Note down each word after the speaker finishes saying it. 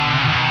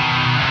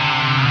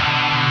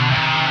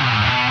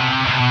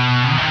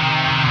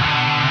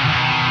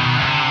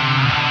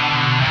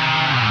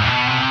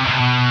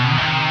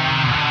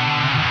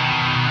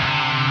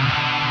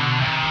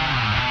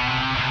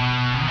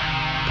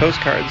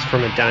Postcards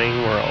from a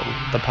Dying World,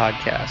 the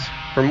podcast.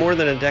 For more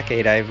than a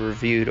decade, I've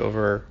reviewed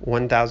over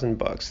 1,000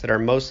 books that are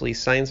mostly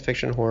science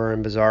fiction, horror,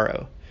 and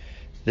bizarro.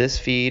 This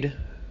feed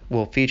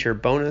will feature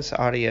bonus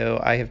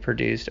audio I have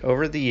produced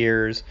over the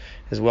years,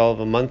 as well as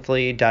a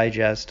monthly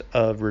digest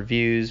of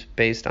reviews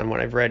based on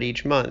what I've read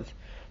each month,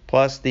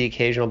 plus the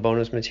occasional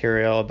bonus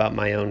material about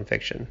my own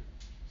fiction.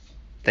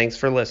 Thanks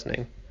for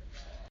listening.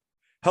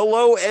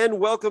 Hello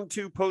and welcome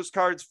to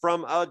Postcards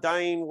from a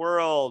Dying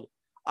World.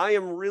 I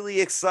am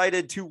really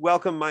excited to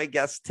welcome my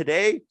guest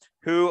today,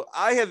 who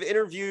I have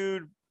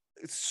interviewed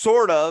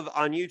sort of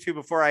on YouTube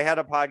before I had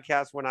a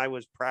podcast when I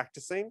was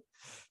practicing.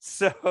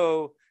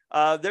 So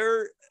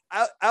they're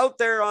out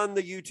there on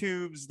the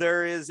YouTubes.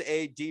 There is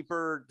a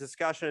deeper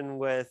discussion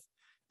with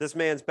this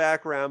man's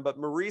background, but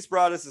Maurice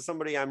Broaddus is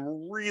somebody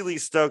I'm really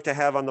stoked to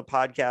have on the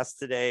podcast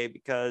today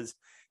because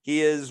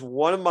he is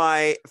one of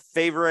my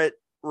favorite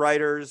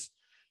writers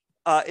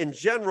in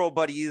general,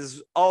 but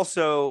he's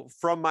also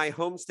from my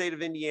home state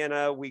of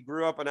Indiana. We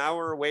grew up an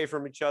hour away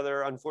from each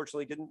other.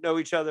 Unfortunately, didn't know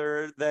each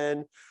other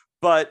then,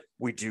 but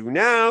we do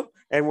now.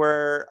 And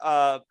we're,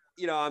 I'm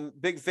a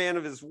big fan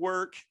of his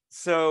work.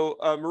 So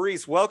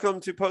Maurice,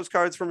 welcome to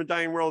Postcards from a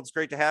Dying World. It's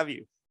great to have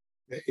you.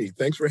 Hey,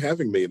 thanks for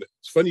having me.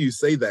 It's funny you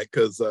say that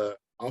because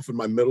often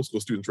my middle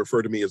school students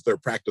refer to me as their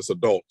practice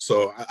adult.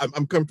 So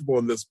I'm comfortable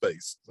in this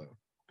space. So.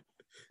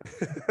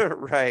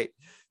 Right.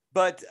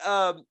 But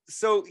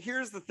so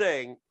here's the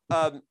thing.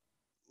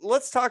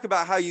 Let's talk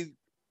about how you,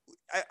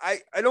 I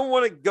don't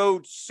want to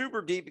go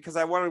super deep because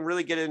I want to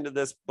really get into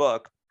this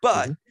book,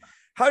 but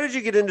how did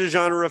you get into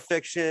genre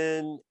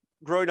fiction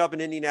growing up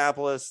in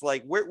Indianapolis?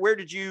 Like where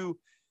did you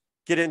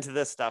get into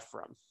this stuff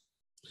from?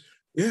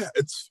 Yeah,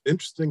 it's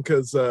interesting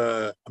because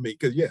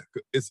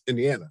it's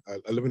Indiana.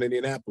 I live in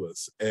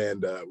Indianapolis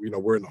and,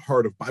 we're in the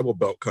heart of Bible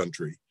Belt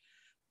country.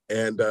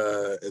 And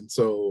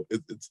so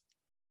it's,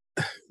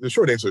 the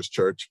short answer is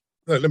church.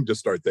 Let me just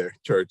start there.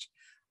 Church.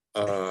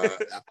 I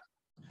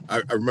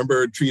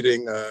remember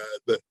treating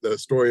the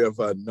story of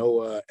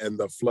Noah and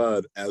the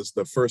flood as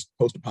the first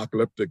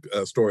post-apocalyptic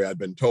story I'd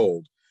been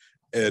told,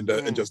 and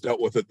just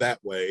dealt with it that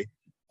way.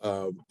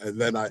 And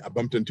then I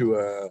bumped into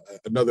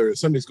another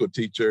Sunday school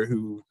teacher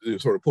who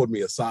sort of pulled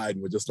me aside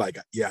and was just like,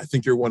 "Yeah, I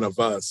think you're one of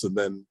us." And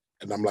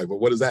I'm like, "Well,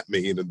 what does that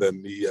mean?" And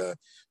then he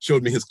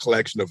showed me his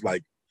collection of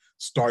like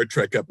Star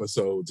Trek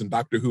episodes and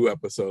Doctor Who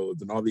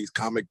episodes and all these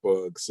comic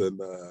books. And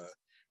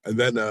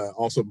then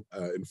also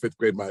in fifth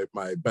grade,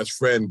 my best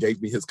friend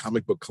gave me his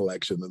comic book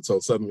collection. And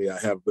so suddenly I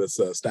have this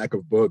stack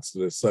of books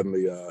that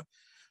suddenly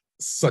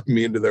sucked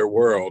me into their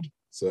world.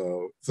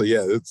 So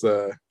yeah, it's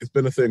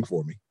been a thing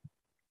for me.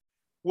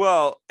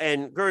 Well,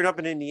 and growing up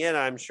in Indiana,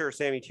 I'm sure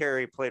Sammy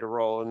Terry played a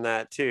role in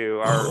that too,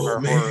 our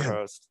horror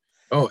host.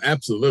 Oh,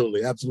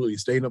 absolutely.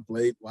 Staying up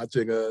late,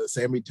 watching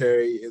Sammy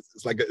Terry.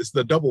 It's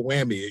the double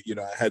whammy.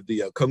 I had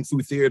the Kung Fu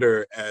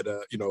theater at,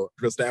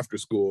 just after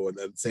school and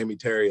then Sammy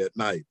Terry at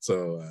night.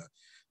 So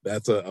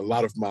that's a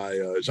lot of my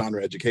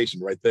genre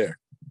education right there.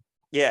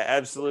 Yeah,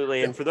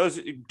 absolutely. And for those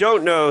who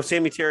don't know,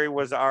 Sammy Terry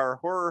was our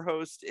horror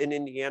host in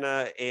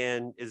Indiana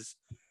and is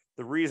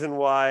the reason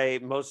why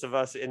most of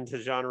us into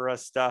genre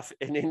stuff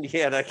in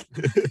Indiana,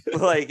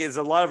 is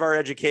a lot of our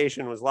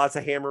education was lots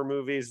of Hammer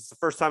movies. It's the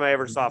first time I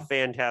ever saw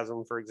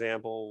Phantasm, for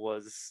example,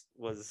 was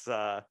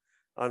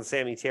on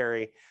Sammy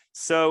Terry.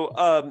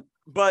 So,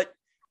 but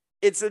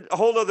it's a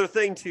whole other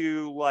thing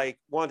to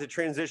want to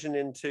transition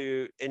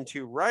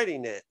into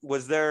writing it.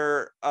 Was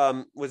there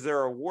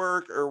a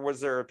work or was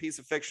there a piece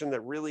of fiction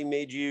that really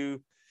made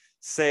you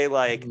say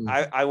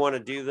I want to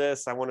do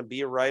this. I want to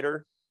be a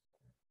writer?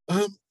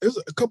 There's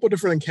a couple of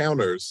different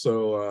encounters.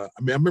 So, I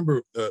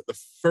remember the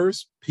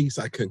first piece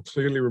I can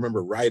clearly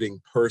remember writing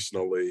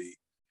personally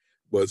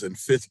was in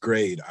fifth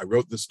grade. I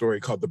wrote this story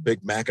called The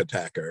Big Mac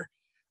Attacker,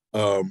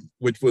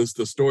 which was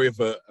the story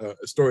of a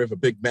story of a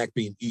Big Mac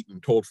being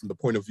eaten, told from the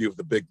point of view of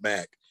the Big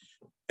Mac.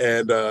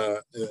 And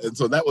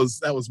so that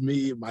was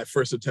me, my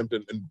first attempt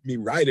in me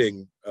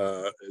writing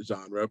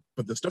genre.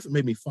 But the stuff that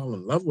made me fall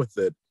in love with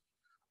it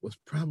was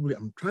probably,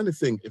 I'm trying to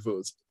think if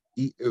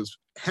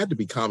had to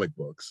be comic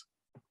books.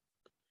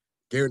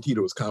 Guaranteed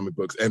it was comic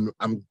books. And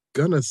I'm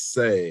gonna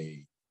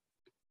say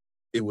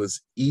it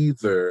was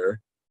either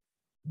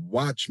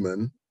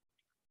Watchmen,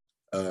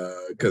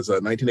 because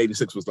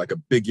 1986 was like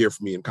a big year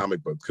for me in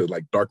comic books, because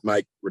like Dark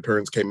Knight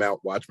Returns came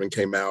out, Watchmen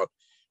came out.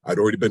 I'd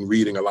already been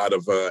reading a lot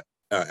of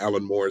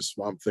Alan Moore's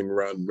Swamp Thing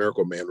run,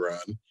 Miracle Man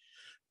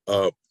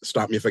run.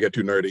 Stop me if I get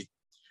too nerdy.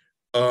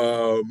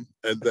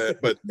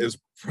 But it's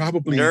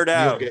probably nerd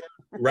out.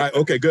 Right.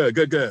 Okay, good.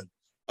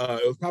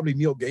 It was probably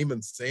Neil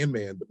Gaiman's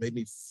Sandman that made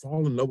me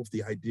fall in love with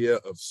the idea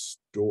of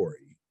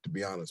story, to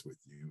be honest with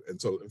you. And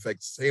so, in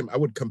fact, I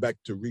would come back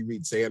to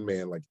reread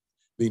Sandman, like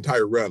the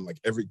entire run, like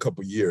every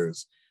couple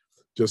years,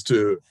 just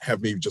to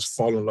have me just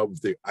fall in love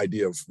with the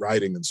idea of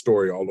writing and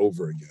story all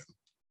over again.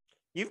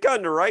 You've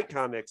gotten to write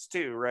comics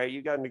too, right?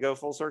 You've gotten to go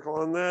full circle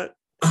on that?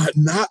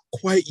 Not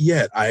quite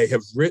yet.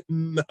 I've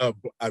written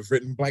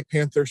Black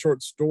Panther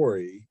short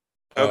story.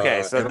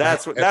 Okay, so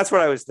that's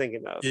what I was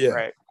thinking of. Yeah.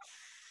 Right.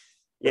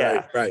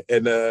 Yeah. Right.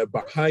 And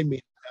behind me,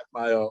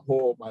 I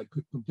have my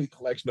complete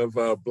collection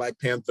of Black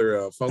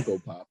Panther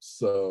Funko Pops.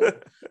 So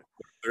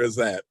there is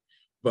that.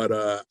 But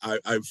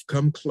I've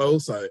come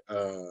close. I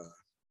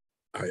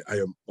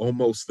am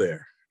almost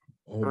there.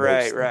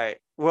 Right, right.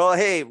 Well,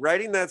 hey,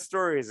 writing that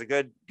story is a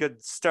good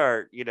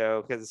start,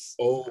 because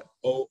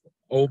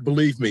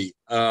believe me.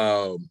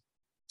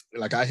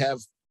 Like I have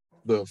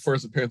the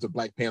first appearance of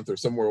Black Panther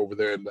somewhere over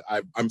there, and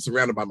I'm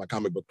surrounded by my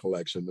comic book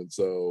collection, and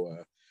so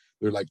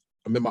they're like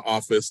I'm in my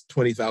office,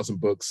 20,000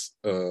 books,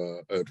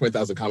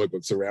 20,000 comic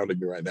books surrounding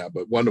me right now.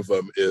 But one of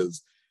them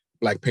is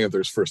Black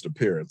Panther's first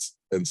appearance,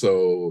 and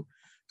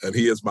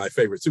he is my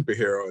favorite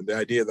superhero. And the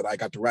idea that I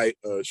got to write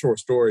a short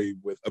story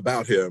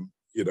about him,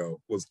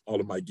 was all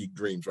of my geek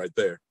dreams right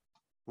there.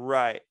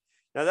 Right.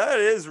 Now that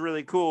is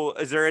really cool.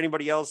 Is there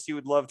anybody else you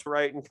would love to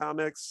write in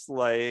comics?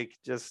 Like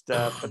just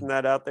putting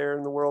that out there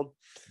in the world?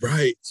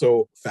 Right.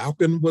 So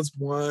Falcon was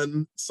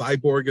one,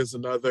 Cyborg is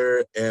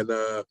another, and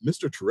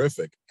Mr.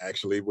 Terrific,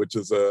 actually, which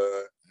is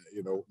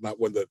not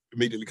one that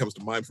immediately comes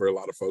to mind for a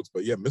lot of folks,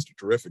 but yeah, Mr.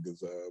 Terrific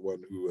is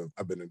one who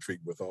I've been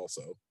intrigued with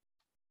also.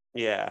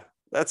 Yeah,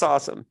 that's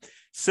awesome.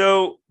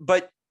 So,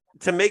 but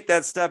to make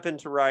that step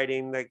into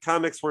writing, the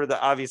comics were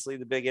obviously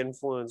the big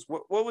influence.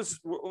 What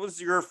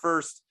was your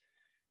first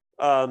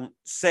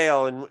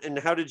sale, and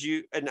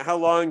how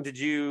long did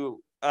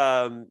you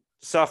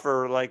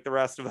suffer like the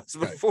rest of us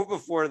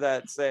before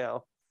that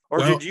sale, or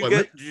did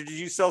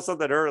you sell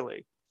something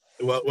early?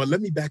 Well,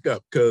 let me back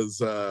up, because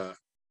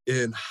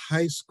in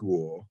high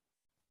school,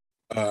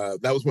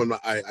 that was when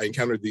I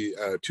encountered the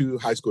two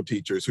high school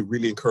teachers who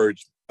really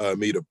encouraged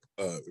me to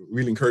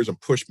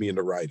and pushed me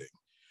into writing.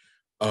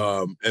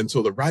 And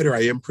so the writer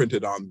I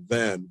imprinted on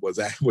then was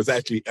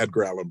actually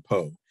Edgar Allan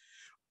Poe.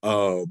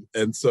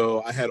 And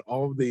so I had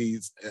all of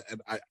these,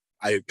 and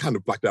I kind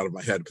of blocked out of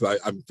my head because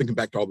I'm thinking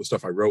back to all the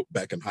stuff I wrote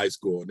back in high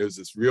school, and there was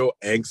this real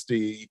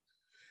angsty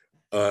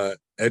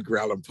Edgar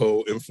Allan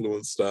Poe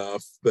influence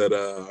stuff that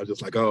I was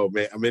just like, oh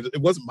man. I mean,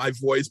 it wasn't my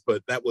voice,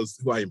 but that was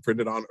who I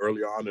imprinted on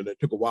early on, and it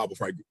took a while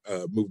before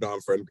I moved on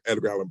for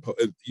Edgar Allan Poe.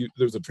 There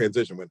was a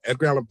transition when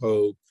Edgar Allan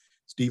Poe,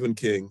 Stephen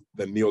King,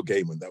 then Neil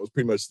Gaiman. That was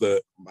pretty much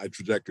my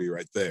trajectory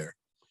right there.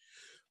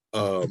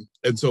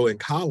 And so in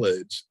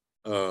college,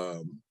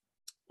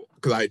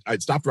 because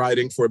I'd stopped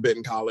writing for a bit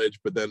in college,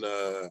 but then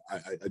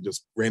I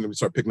just randomly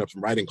started picking up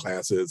some writing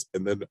classes,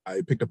 and then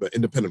I picked up an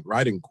independent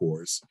writing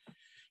course.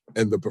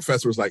 And the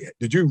professor was like,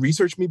 "Did you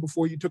research me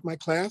before you took my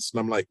class?" And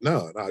I'm like,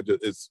 "No, I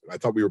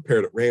thought we were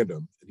paired at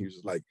random." And he was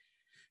just like,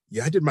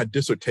 "Yeah, I did my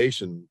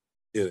dissertation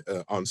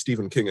on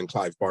Stephen King and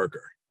Clive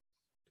Barker."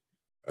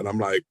 And I'm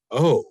like,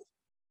 "Oh,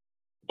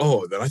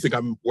 then I think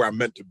I'm where I'm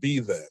meant to be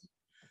then."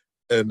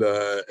 And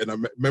I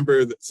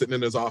remember sitting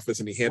in his office,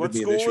 and he handed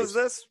me an issue. What school was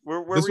this?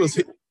 Where this was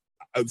you?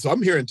 So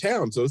I'm here in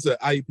town. So it's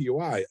at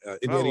IUPUI,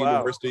 Indiana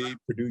University,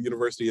 Purdue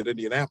University in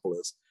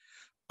Indianapolis.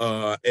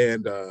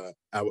 And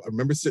I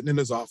remember sitting in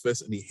his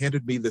office, and he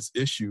handed me this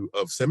issue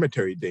of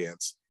Cemetery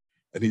Dance.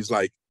 And he's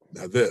like,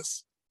 "Now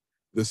this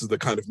is the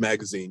kind of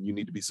magazine you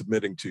need to be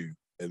submitting to.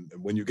 And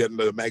when you get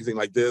into a magazine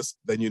like this,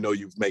 then you know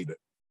you've made it."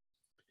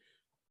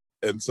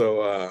 And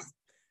so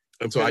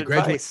I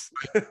graduated.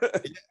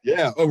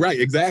 Yeah. Oh, right.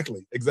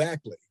 Exactly.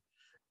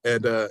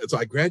 And so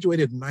I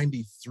graduated in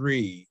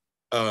 '93.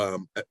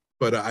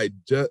 But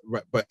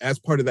but as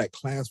part of that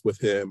class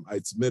with him, I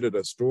submitted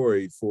a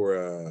story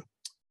for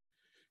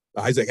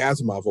the Isaac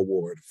Asimov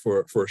Award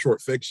for a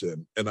short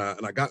fiction, and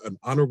I got an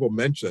honorable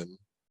mention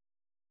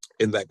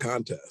in that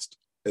contest.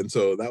 And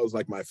so that was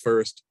like my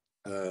first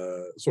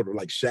sort of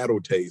like shadow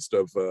taste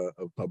of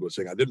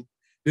publishing. I didn't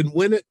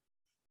win it,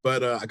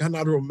 but I got an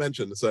honorable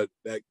mention. So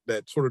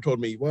that sort of told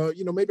me, well,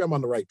 maybe I'm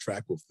on the right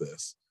track with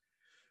this.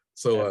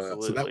 So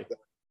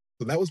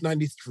that was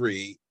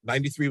 '93.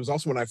 '93 was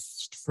also when I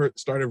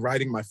started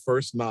writing my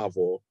first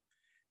novel,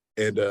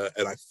 and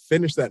I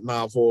finished that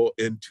novel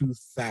in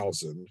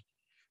 2000.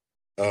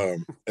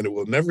 And it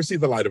will never see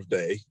the light of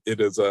day.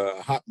 It is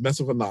a hot mess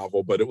of a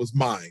novel, but it was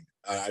mine.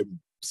 I'm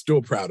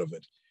still proud of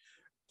it.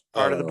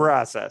 Part of the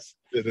process.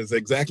 It is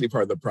exactly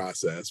part of the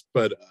process.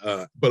 But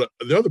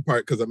the other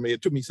part, because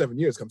it took me 7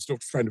 years. I'm still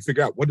trying to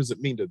figure out what does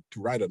it mean to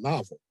write a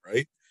novel,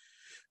 right?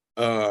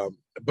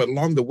 But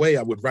along the way,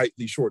 I would write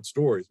these short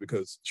stories,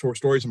 because short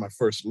stories are my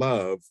first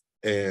love,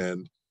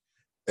 and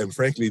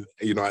frankly,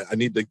 I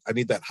need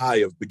that high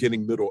of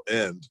beginning, middle,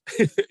 end,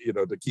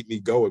 to keep me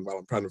going while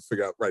I'm trying to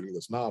figure out writing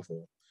this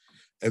novel.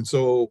 And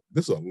so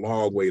this is a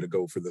long way to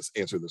go for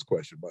answer this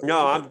question.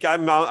 No,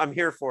 I'm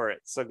here for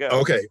it. So go.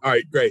 Okay. All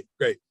right. Great.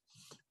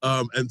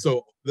 And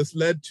so this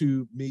led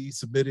to me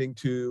submitting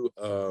to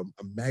a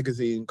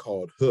magazine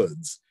called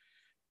Hoods,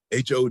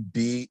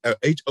 HOODZ,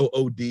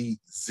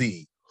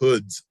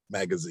 Hoods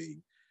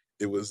magazine.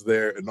 It was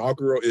their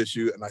inaugural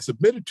issue, and I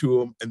submitted to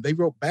them, and they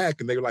wrote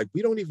back, and they were like,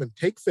 "We don't even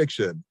take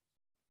fiction,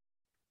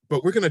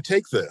 but we're going to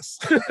take this."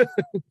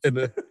 and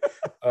it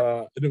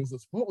was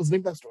this, what was the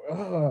name of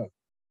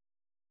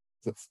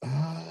that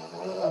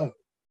story?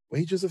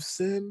 Wages of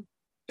Sin?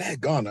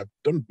 Daggone, I've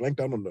done blanked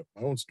out on my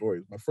own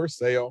story. My first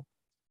sale.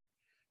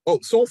 Oh,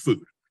 Soul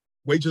Food.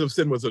 Wages of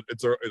Sin was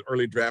it's an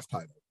early draft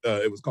title.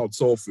 It was called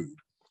Soul Food.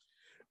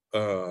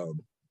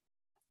 And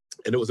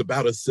it was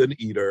about a sin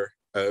eater.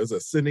 It was a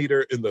sin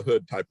eater in the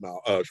hood type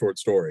short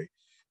story.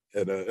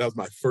 And that was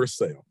my first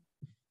sale.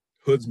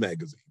 Hood's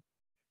Magazine.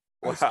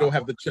 Wow. I still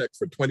have the check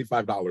for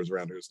 $25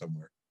 around here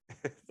somewhere.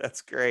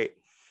 That's great.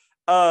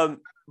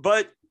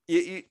 But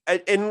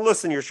and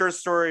listen, your short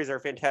stories are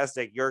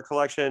fantastic. Your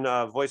collection,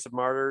 Voice of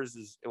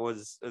Martyrs,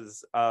 was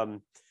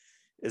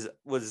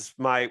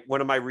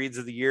one of my reads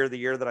of the year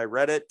that I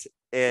read it,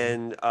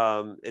 and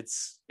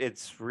it's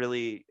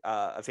really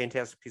a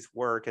fantastic piece of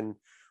work. And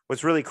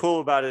what's really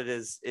cool about it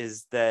is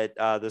that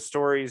the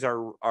stories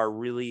are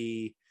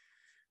really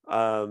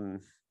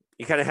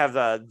you kind of have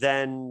the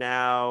then,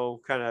 now,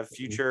 kind of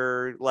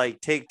future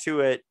like take to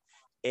it.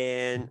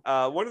 And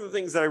one of the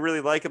things that I really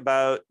like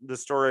about the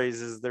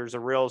stories is there's a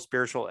real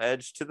spiritual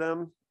edge to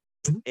them,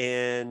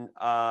 and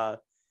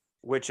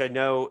which I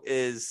know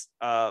is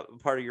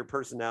part of your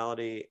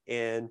personality.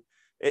 And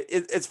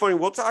it's funny.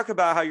 We'll talk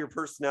about how your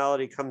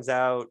personality comes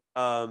out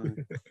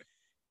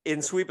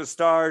in Sweep of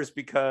Stars,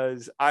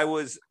 because I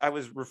was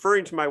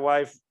referring to my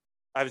wife.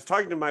 I was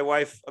talking to my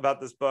wife about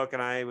this book,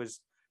 and I was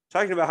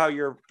talking about how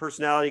your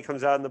personality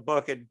comes out in the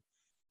book, and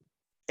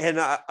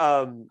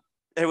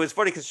it was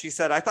funny because she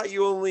said, "I thought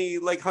you only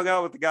like hung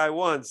out with the guy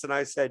once," and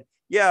I said,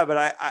 "Yeah, but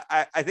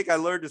I think I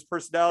learned his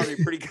personality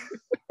pretty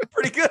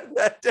good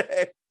that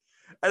day."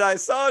 And I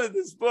saw it in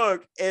this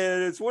book,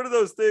 and it's one of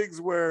those things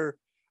where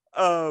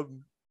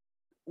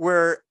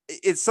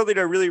it's something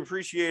I really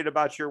appreciate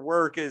about your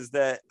work is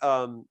that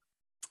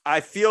I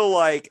feel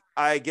like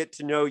I get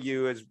to know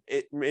you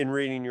in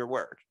reading your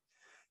work,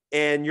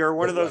 and you're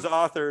one of those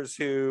authors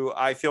who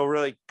I feel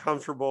really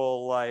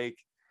comfortable, like,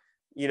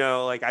 you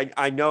know, like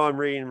I know I'm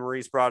reading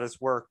Maurice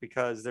Broaddus' work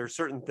because there's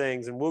certain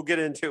things, and we'll get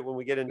into it when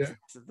we get into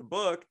the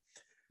book,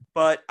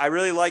 but I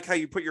really like how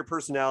you put your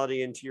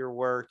personality into your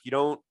work. You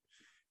don't,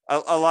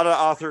 a lot of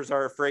authors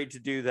are afraid to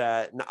do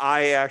that, and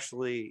I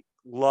actually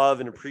love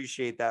and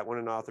appreciate that when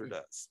an author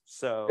does.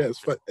 So yeah,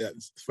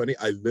 it's funny.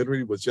 I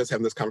literally was just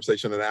having this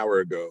conversation an hour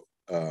ago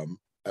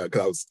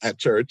because I was at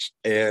church,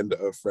 and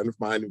a friend of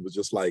mine was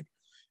just like,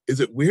 "Is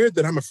it weird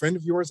that I'm a friend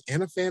of yours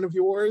and a fan of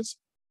yours?"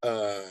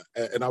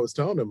 And I was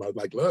telling him, I was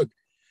like, "Look,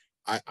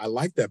 I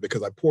like that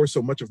because I pour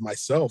so much of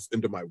myself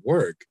into my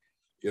work.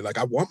 You know, like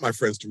I want my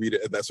friends to read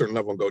it at that certain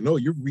level and go, no,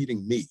 you're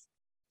reading me.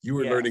 You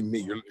were learning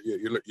me.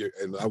 You're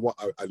and I want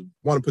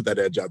to put that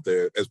edge out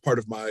there as part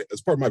of my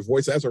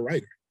voice as a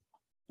writer."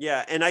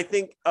 Yeah, and I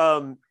think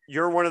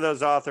you're one of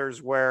those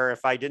authors where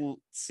if I didn't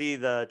see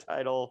the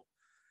title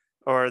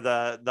or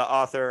the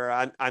author,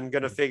 I'm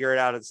gonna figure it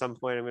out at some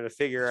point. I'm gonna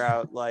figure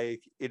out,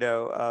 like, you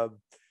know,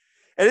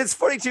 and it's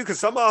funny too, because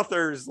some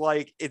authors,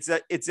 like,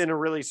 it's in a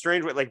really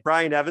strange way, like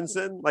Brian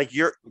Evanson, like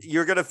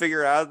you're gonna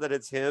figure out that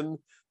it's him,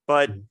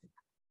 but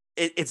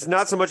it's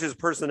not so much his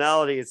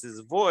personality, it's his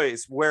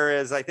voice.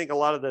 Whereas I think a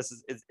lot of this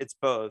is it's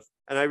both,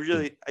 and I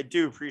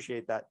do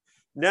appreciate that.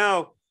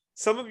 Now,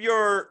 some of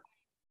your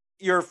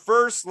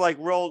first like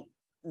real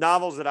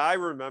novels that I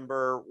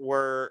remember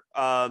were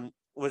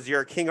was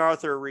your King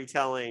Arthur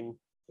retelling,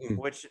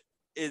 which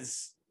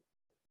is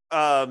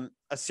a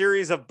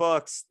series of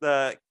books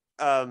that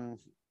Kings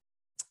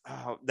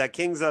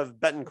of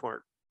Betancourt,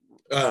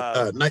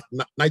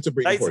 Knights of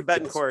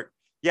Betancourt.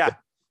 Yeah.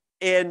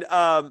 And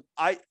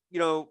I, you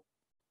know,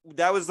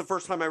 that was the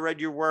first time I read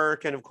your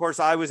work, and of course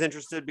I was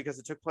interested because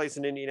it took place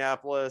in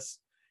Indianapolis,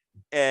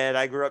 and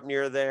I grew up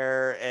near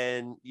there,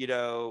 and, you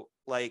know,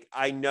 like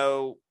I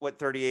know what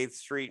 38th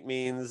Street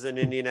means in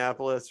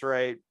Indianapolis,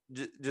 right?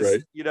 Just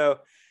right. You know,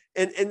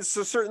 and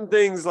so certain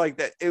things like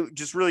that, it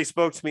just really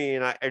spoke to me,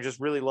 and I just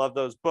really love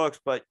those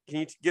books. But can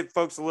you give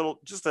folks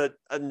just a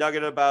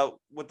nugget about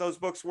what those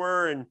books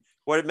were and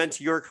what it meant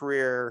to your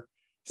career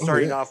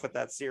starting off with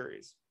that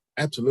series?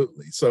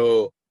 Absolutely.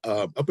 So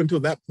up until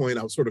that point,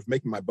 I was sort of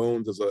making my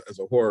bones as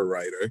a horror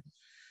writer.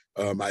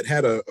 I'd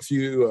had a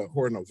few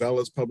horror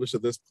novellas published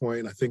at this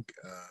point. I think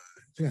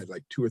I had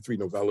like 2 or 3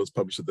 novellas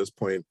published at this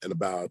point, and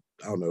about,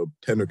 I don't know,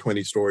 10 or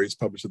 20 stories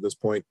published at this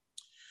point.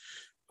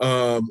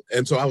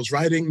 And so I was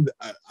writing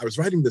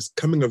this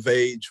coming of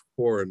age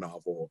horror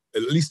novel.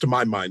 At least to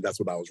my mind, that's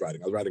what I was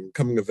writing. I was writing a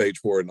coming of age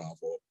horror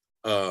novel.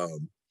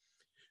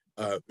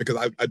 Because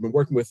I'd been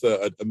working with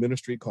a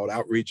ministry called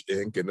Outreach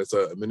Inc., and it's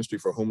a ministry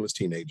for homeless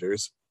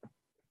teenagers.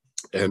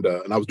 And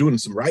I was doing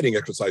some writing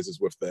exercises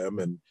with them,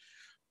 and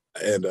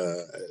I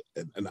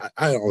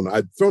don't know,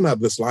 I'd thrown out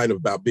this line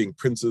about being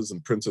princes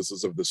and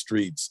princesses of the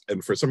streets,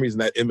 and for some reason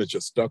that image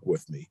just stuck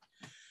with me.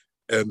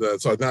 And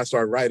so then I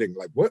started writing,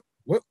 like, what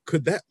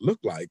could that look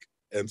like?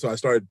 And so I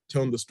started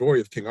telling the story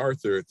of King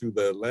Arthur through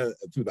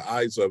the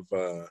eyes of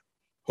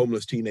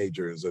homeless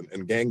teenagers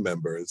and gang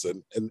members,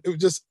 and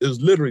it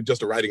was literally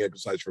just a writing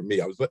exercise for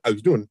me. I was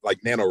doing like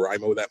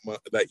NaNoWriMo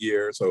that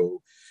year,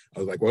 so I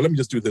was like, well, let me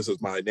just do this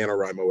as my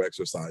NaNoWriMo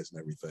exercise and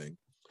everything.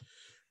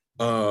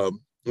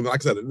 And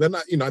like I said, then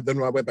I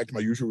went back to my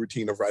usual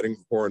routine of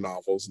writing horror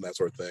novels and that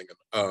sort of thing.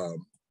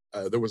 And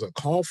there was a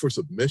call for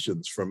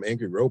submissions from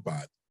Angry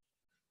Robot,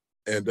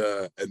 and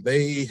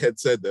they had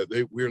said that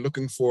we were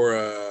looking for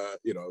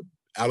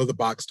out of the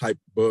box type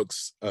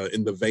books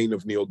in the vein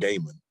of Neil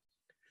Gaiman.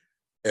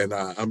 And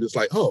I'm just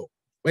like, oh,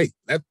 wait,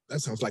 that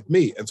sounds like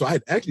me. And so I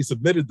had actually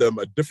submitted them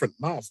a different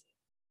novel.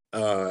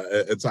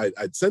 And so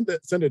I'd sent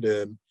it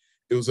in.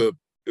 It was a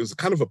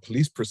kind of a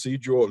police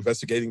procedural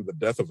investigating the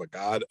death of a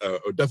god,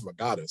 or death of a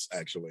goddess,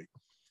 actually.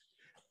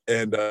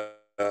 And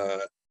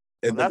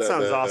that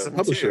sounds awesome,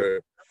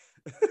 publisher,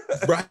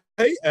 right?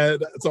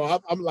 And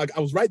so I'm like, I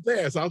was right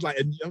there. So I was like,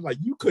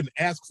 you couldn't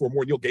ask for a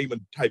more Neil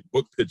Gaiman type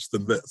book pitch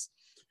than this.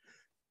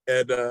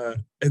 And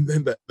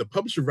then the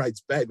publisher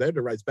writes back, the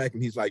editor writes back,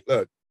 and he's like,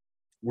 look,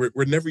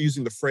 we're never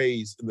using the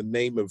phrase in the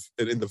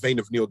vein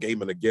of Neil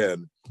Gaiman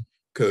again,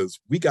 because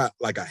we got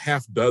like a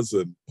half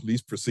dozen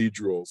police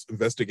procedurals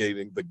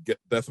investigating the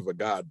death of a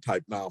god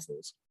type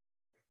novels.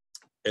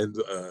 And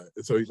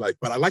so he's like,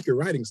 but I like your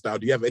writing style.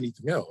 Do you have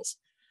anything else?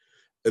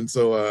 And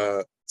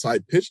so I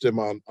pitched him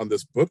on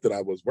this book that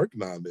I was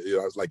working on.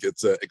 I was like,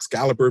 it's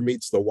Excalibur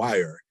meets The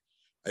Wire.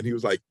 And he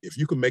was like, if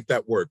you can make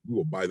that work, we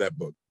will buy that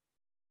book.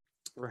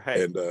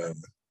 Right. And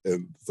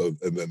then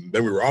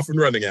we were off and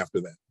running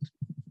after that.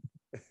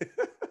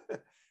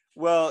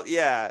 Well,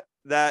 yeah,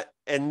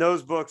 and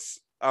those books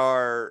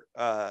are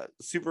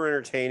super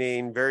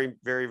entertaining, very,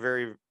 very,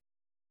 very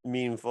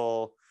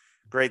meaningful,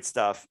 great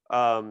stuff.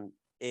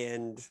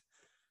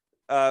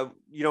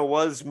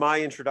 Was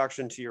my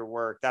introduction to your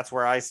work. That's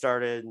where I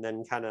started, and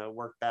then kind of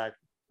worked back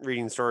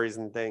reading stories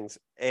and things.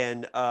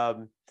 And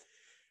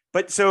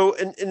but so,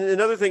 and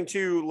another thing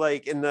too,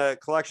 like in the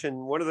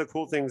collection, one of the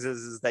cool things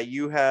is that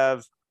you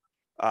have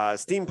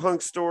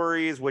steampunk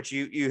stories, which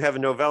you have a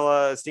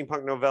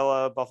steampunk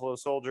novella, Buffalo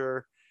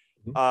Soldier.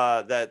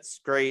 That's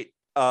great.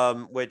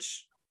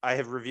 Which I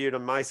have reviewed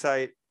on my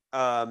site.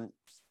 But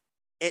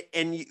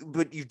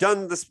you've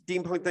done the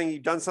steampunk thing.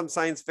 You've done some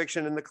science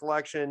fiction in the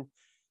collection.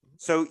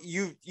 So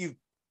you've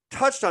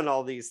touched on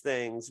all these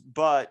things,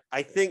 but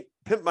I think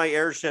Pimp My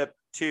Airship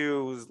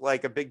too is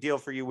like a big deal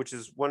for you, which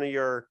is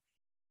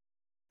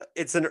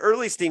it's an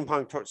early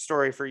steampunk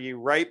story for you,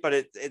 right? But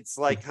it's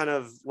like kind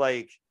of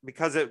like,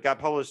 because it got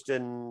published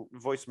in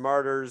Voice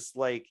Martyrs,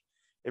 like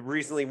it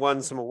recently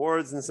won some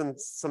awards and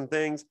some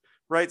things,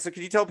 right? So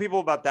could you tell people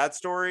about that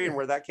story and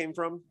where that came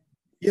from?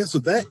 Yeah, so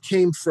that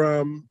came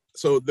from,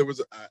 so there was,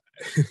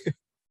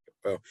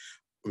 well,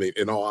 I mean,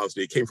 in all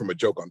honesty, it came from a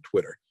joke on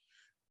Twitter.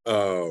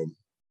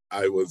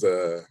 I was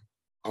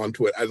on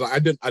Twitter. I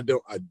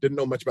didn't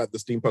know much about the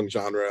steampunk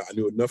genre. I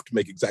knew enough to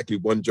make exactly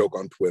one joke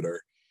on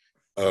Twitter.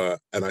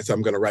 And I said,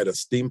 I'm going to write a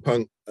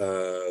steampunk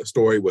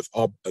story with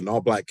an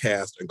all black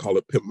cast and call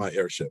it Pimp My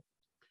Airship.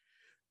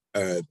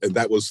 And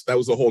that was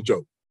the whole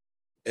joke.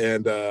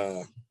 And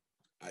I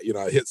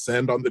hit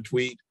send on the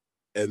tweet,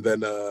 and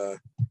then a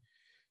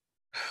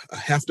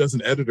half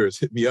dozen editors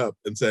hit me up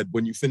and said,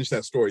 when you finish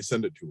that story,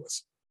 send it to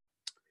us.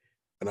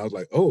 And I was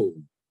like, oh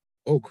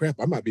crap,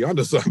 I might be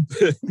onto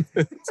something.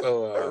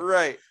 So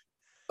right.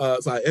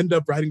 So I end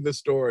up writing this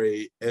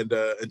story, and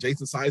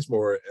Jason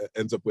Sizemore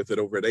ends up with it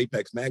over at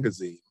Apex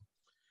Magazine.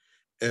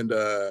 And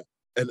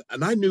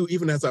I knew,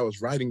 even as I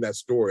was writing that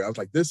story, I was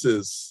like, this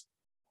is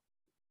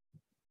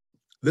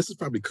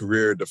probably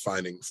career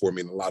defining for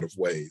me in a lot of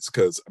ways.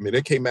 Because I mean,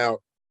 it came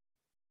out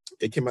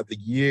the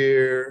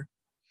year.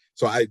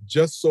 So I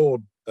just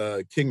sold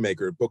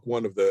Kingmaker, book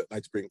 1 of the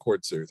Night Supreme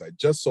Court series. I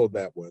just sold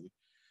that one.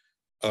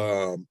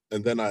 And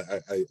then I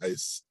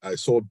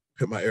sold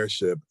Pimp My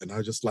Airship, and I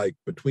was just like,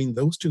 between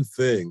those two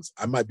things,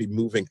 I might be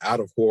moving out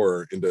of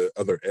horror into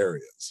other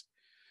areas.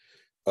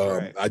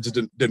 Right. I just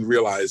didn't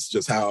realize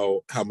just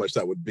how much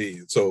that would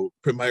be. So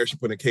Pimp My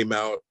Airship, when it came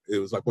out, it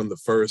was like one of the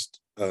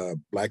first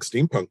Black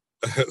steampunk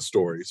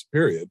stories,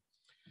 period.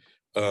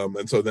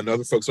 And so then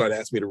other folks started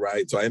asking me to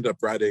write. So I ended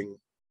up writing,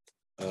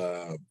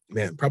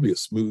 probably a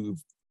smooth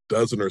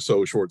dozen or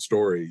so short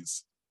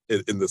stories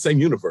in the same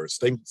universe,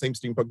 same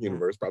steampunk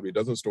universe, probably a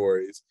dozen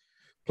stories,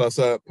 plus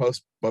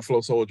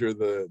Buffalo Soldier,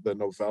 the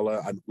novella.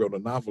 I wrote a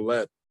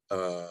novelette,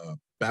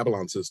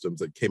 Babylon Systems,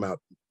 that came out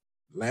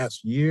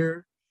last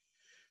year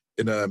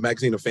in a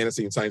magazine of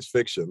fantasy and science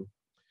fiction.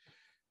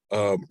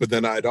 But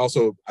then I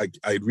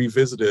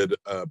revisited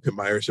Pimp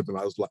My Airship, and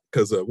I was like,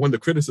 because one of the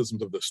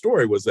criticisms of the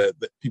story was that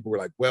people were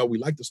like, well, we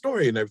liked the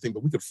story and everything,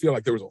 but we could feel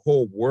like there was a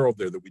whole world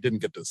there that we didn't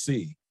get to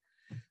see.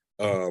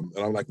 And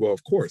I'm like, well,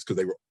 of course, because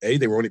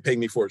they were only paying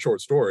me for a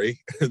short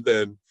story, and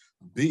then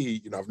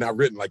B, I've now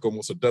written like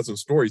almost a dozen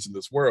stories in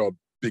this world,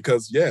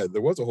 because there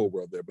was a whole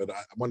world there. But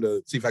I wanted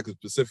to see if I could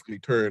specifically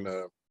turn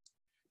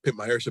Pimp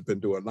My Airship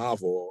into a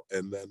novel,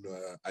 and then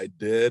I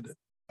did,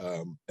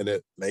 and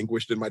it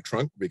languished in my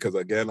trunk because,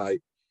 again, I,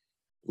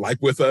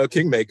 like with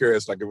Kingmaker,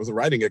 it's like it was a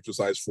writing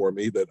exercise for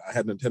me that I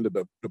hadn't intended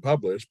to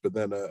publish. But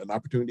then an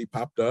opportunity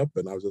popped up,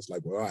 and I was just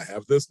like, well, I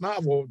have this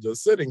novel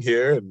just sitting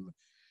here, and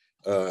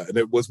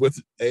it was with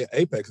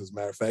Apex, as a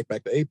matter of fact,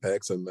 back to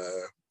Apex, and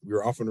we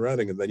were off and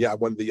running. And then I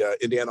won the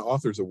Indiana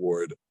Authors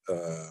Award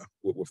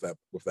with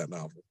that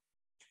novel.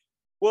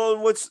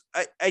 Well,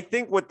 and I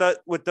think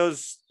with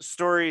those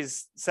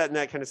stories set in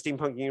that kind of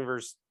steampunk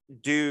universe,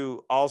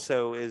 do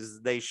also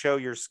is they show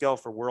your skill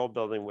for world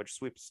building, which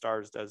Sweep of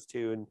Stars does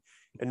too.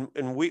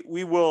 And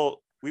we will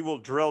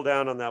drill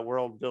down on that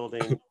world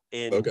building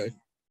in Okay.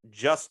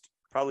 just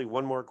probably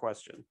one more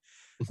question.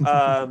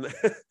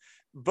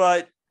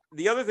 But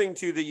the other thing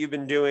too that you've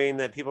been doing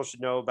that people should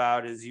know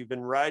about is you've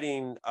been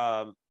writing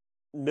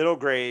middle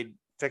grade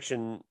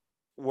fiction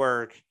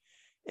work,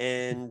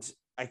 and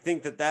I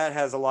think that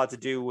has a lot to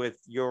do with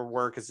your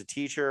work as a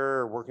teacher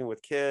or working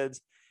with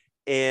kids.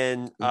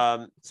 And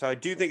so I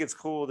do think it's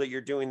cool that you're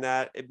doing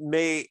that. It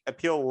may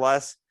appeal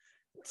less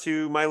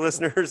to my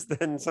listeners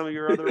than some of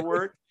your other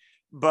work,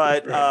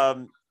 but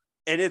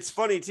and it's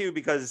funny too,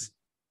 because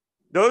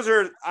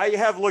I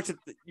have looked at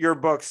your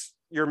books,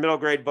 your middle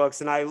grade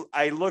books, and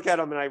I look at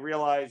them and I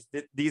realize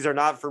that these are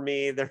not for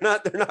me. They're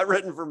not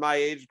written for my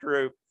age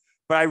group,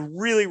 but I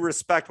really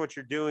respect what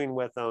you're doing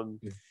with them.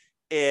 Yeah.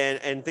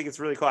 And think it's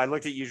really cool. I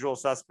looked at Usual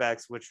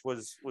Suspects, which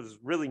was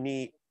really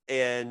neat.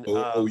 And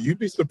you'd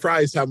be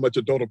surprised how much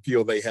adult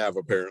appeal they have,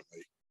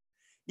 apparently.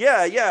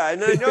 Yeah,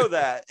 and I know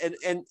that.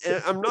 And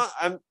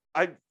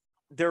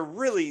they're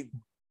really,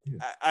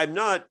 I'm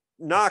not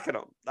knocking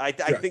them. I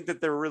think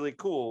that they're really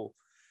cool.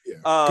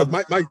 Yeah,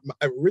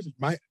 because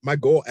my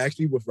goal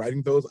actually with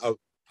writing those, I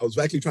was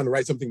actually trying to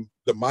write something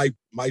that my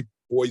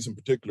boys in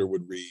particular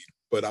would read,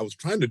 but I was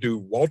trying to do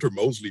Walter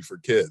Mosley for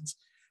kids.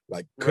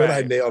 Like, could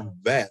I nail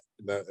that?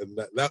 And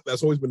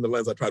that's always been the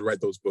lens I try to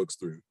write those books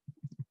through.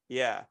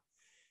 Yeah.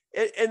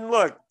 And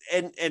look,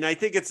 and I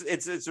think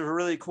it's a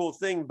really cool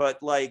thing,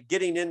 but like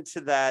getting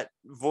into that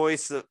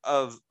voice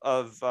of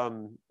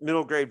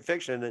middle grade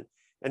fiction,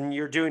 and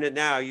you're doing it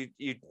now.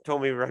 You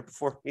told me right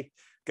before we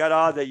got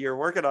on that you're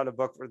working on a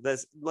book for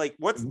this. Like,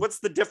 what's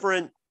the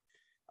different?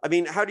 I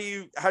mean, how do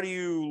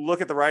you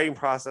look at the writing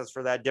process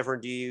for that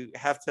different? Do you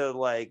have to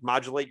like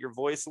modulate your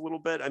voice a little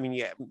bit? I mean,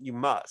 yeah, you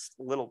must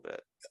a little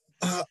bit.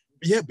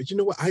 Yeah, but you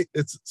know what?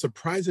 It's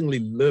surprisingly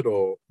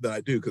little that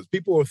I do, because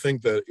people will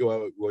think that,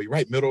 well, you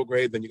write middle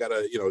grade, then you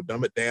gotta,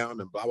 dumb it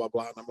down and blah blah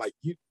blah. And I'm like,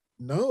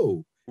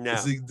 no,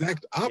 it's the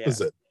exact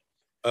opposite.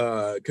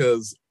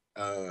 Because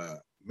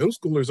middle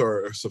schoolers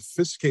are a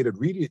sophisticated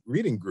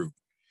reading group.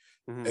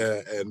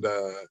 Mm-hmm.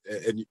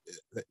 And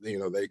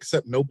they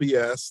accept no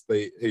BS.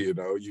 They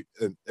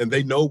and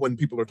they know when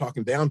people are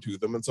talking down to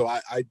them, and so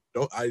I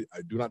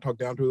do not talk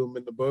down to them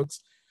in the books.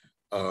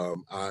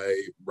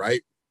 I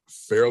write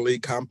fairly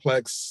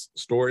complex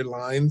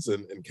storylines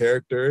and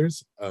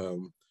characters,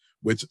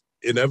 which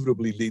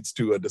inevitably leads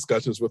to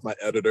discussions with my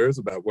editors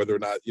about whether or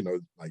not,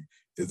 like,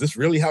 is this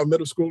really how a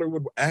middle schooler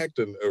would act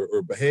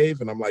or behave?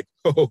 And I'm like,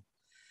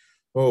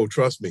 oh,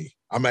 trust me,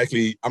 I'm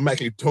actually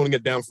toning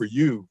it down for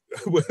you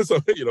with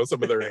some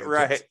of their answers.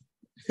 Right.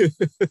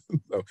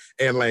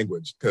 And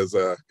language, because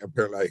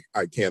apparently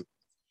I can't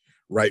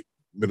write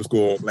middle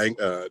school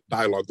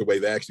dialogue the way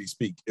they actually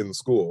speak in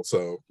school.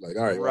 So like,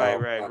 all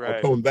right,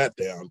 I'll tone that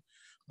down.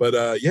 But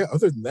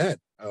other than that,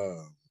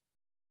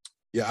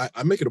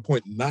 I make it a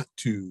point not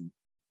to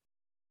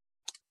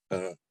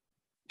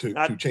change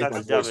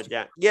my voice.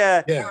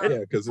 Yeah,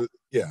 because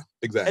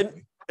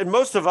exactly. And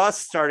most of us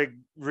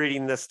started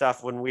reading this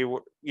stuff when we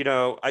were,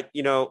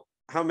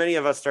 how many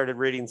of us started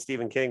reading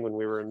Stephen King when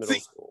we were in middle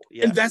school?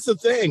 Yeah. And that's the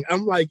thing.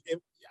 I'm like,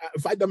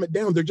 if I dumb it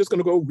down, they're just going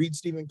to go read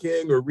Stephen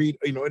King or read,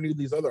 any of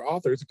these other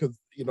authors, because,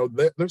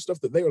 there's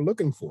stuff that they are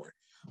looking for.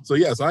 So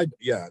yes, I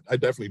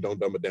definitely don't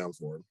dumb it down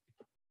for them.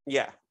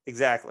 Yeah,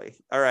 exactly.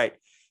 All right.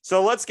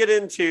 So let's get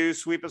into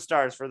Sweep of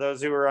Stars. For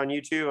those who are on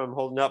YouTube, I'm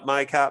holding up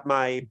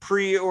my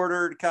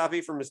pre-ordered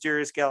copy from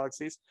Mysterious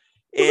Galaxies.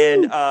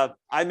 And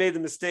I made the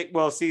mistake.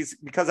 Well, see,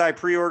 because I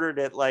pre-ordered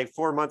it like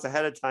 4 months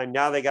ahead of time,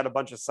 now they got a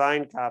bunch of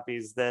signed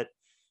copies that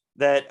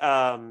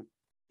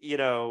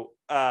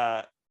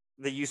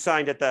you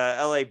signed at the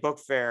LA Book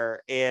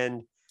Fair.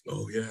 And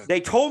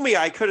they told me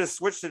I could have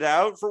switched it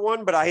out for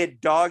one, but I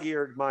had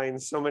dog-eared mine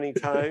so many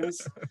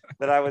times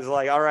that I was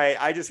like, all right,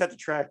 I just have to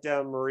track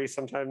down Marie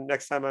sometime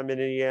next time I'm in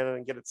Indiana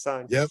and get it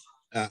signed. Yep.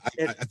 I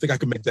think I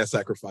could make that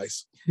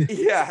sacrifice.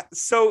 Yeah.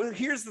 So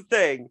here's the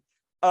thing.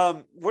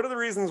 One of the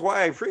reasons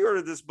why I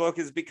pre-ordered this book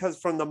is because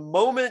from the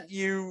moment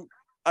you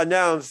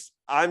announced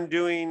I'm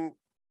doing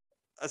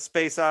a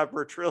space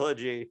opera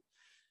trilogy,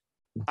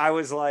 I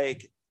was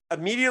like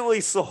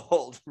immediately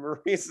sold.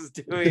 Maurice is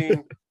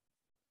doing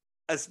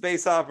a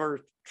space opera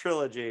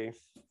trilogy.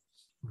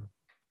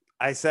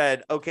 I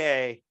said,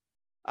 okay,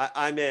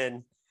 I'm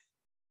in.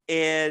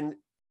 And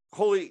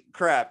holy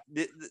crap,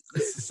 this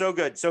is so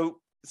good. So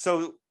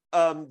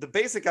the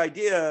basic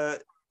idea,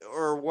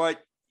 or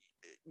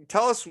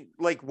tell us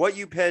like what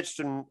you pitched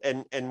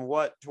and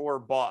what Tor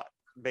bought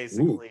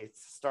basically to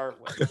start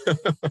with.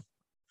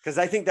 Because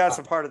I think that's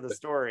a part of the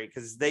story,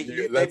 because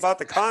they bought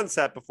the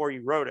concept before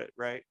you wrote it,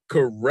 right?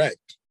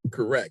 Correct.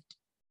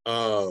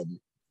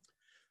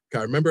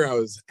 I remember I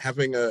was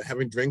having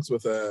drinks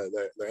with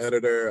the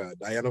editor,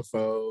 Diana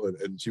Foe,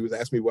 and she was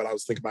asking me what I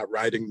was thinking about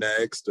writing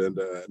next, and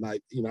I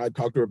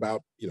talked to her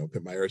about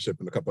Pimp My Airship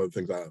and a couple other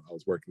things I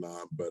was working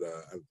on, but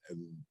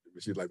and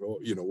she's like, well,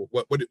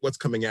 what's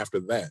coming after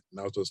that? And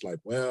I was just like,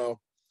 well,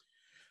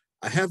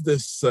 I have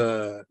this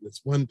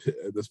one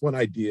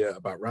idea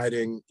about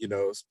writing.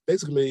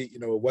 Basically,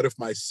 what if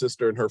my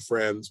sister and her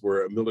friends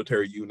were a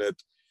military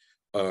unit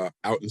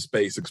out in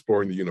space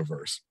exploring the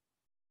universe?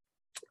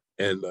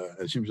 And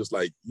she was just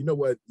like, you know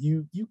what,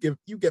 you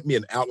get me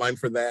an outline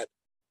for that,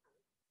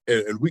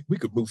 and we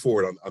could move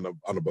forward on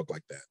a book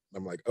like that. And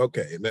I'm like,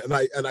 okay, and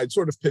I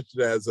sort of pitched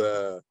it as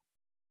a,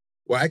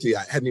 well, actually,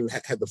 I hadn't even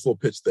had the full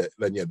pitch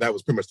then yet. That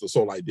was pretty much the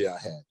sole idea I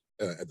had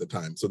at the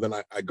time. So then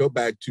I go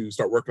back to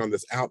start working on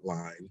this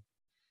outline,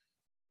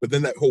 but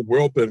then that whole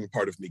world building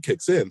part of me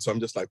kicks in. So I'm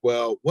just like,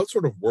 well, what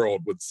sort of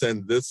world would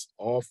send this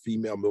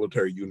all-female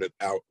military unit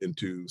out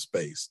into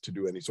space to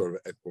do any sort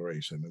of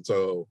exploration? And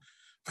so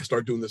I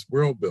start doing this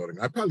world building.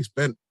 I probably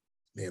spent,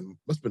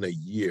 must have been a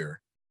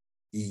year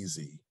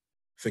easy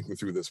thinking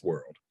through this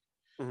world,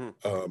 and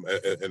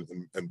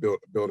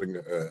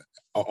building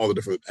all the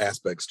different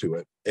aspects to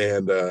it.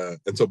 And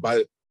so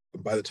by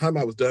the time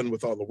I was done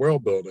with all the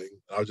world building,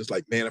 I was just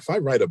like, man, if I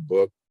write a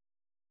book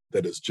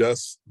that is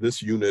just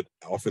this unit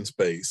off in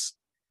space,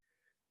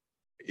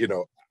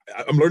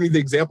 I'm learning the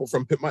example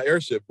from Pimp My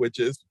Airship, which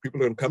is people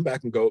are going to come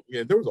back and go,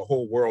 yeah, there was a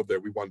whole world there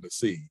we wanted to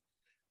see.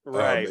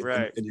 Right.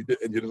 And you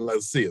didn't let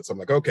us see it. So I'm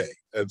like, okay.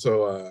 And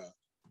so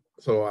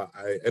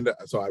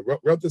I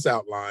wrote this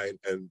outline,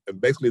 and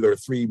basically there are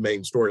three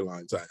main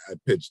storylines I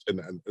pitched.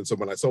 And so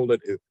when I sold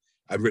it,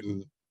 I'd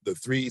written the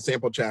 3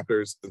 sample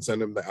chapters and sent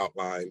them the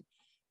outline,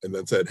 and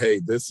then said, hey,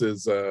 this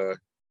is,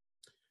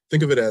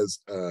 think of it as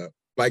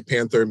Black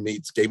Panther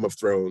meets Game of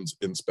Thrones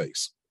in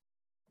space.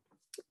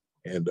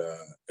 And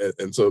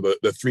so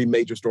the 3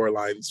 major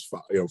storylines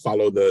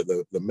follow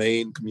the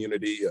main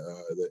community,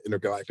 the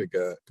intergalactic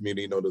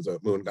community known as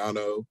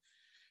Muungano.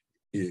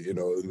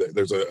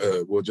 There's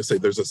we'll just say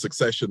there's a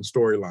succession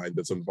storyline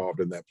that's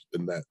involved in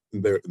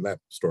that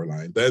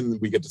storyline. Then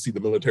we get to see the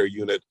military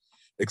unit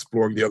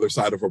exploring the other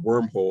side of a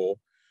wormhole.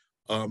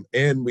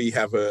 And we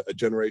have a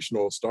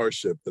generational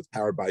starship that's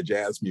powered by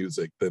jazz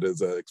music that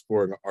is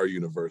exploring our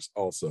universe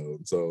also.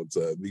 And so it's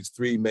these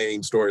 3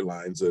 main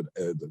storylines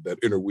that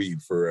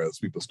interweave for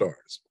Sweep of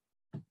Stars.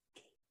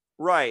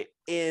 Right.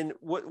 And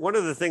one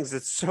of the things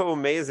that's so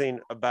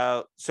amazing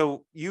about,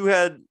 so you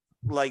had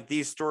like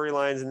these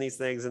storylines and these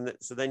things, and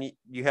so then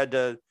you had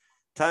to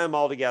tie them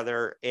all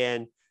together.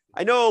 And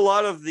I know a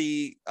lot of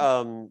the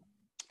kind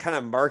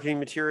of marketing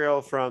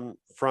material from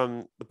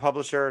the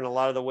publisher, and a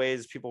lot of the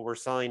ways people were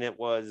selling it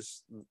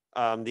was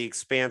The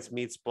Expanse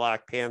meets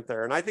Black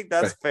Panther, and I think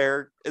that's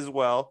fair as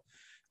well.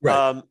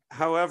 Right.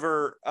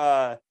 However,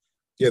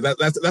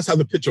 that's how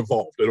the pitch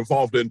evolved. It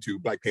evolved into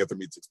Black Panther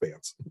meets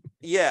Expanse.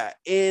 Yeah,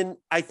 and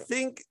I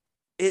think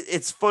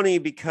it's funny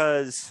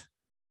because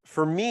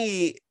for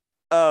me,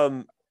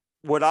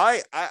 what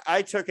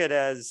I took it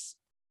as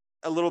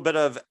a little bit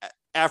of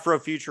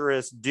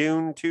Afrofuturist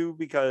Dune too,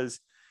 because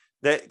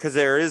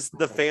there is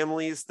the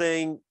families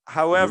thing.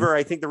 However,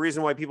 I think the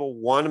reason why people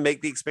want to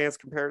make the Expanse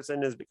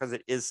comparison is because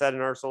it is set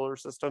in our solar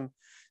system.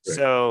 Right.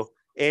 So,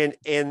 and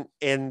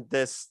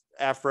this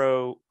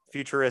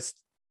Afrofuturist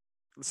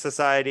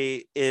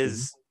society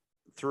is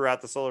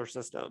throughout the solar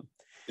system.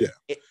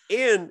 Yeah.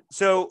 And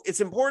so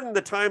it's important,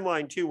 the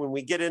timeline too, when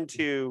we get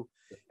into,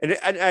 and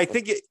I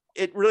think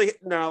it really,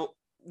 now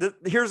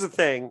here's the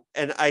thing.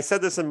 And I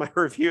said this in my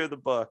review of the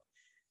book.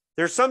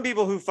 There's some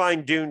people who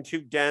find Dune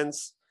too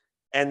dense,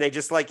 and they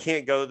just like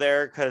can't go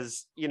there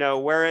because,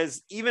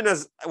 whereas even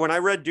as when I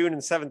read Dune in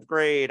 7th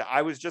grade,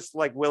 I was just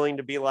like willing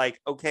to be like,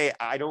 okay,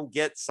 I don't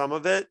get some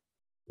of it,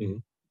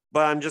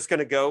 but I'm just going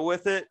to go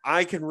with it.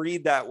 I can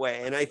read that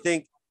way. And I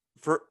think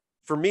for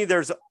me,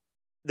 there's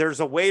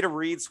a way to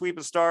read Sweep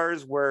of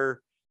Stars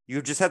where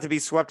you just have to be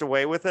swept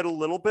away with it a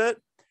little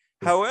bit.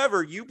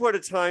 However, you put a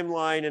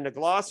timeline and a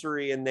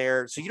glossary in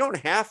there, so you don't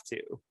have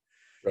to.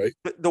 Right.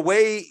 But the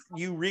way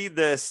you read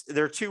this,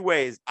 there are 2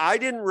 ways. I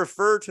didn't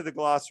refer to the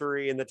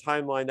glossary and the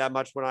timeline that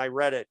much when I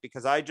read it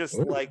because I just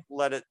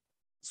let it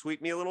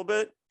sweep me a little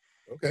bit.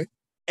 Okay.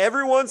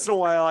 Every once in a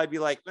while, I'd be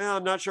like, well,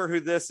 I'm not sure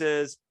who this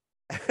is.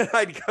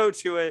 I'd go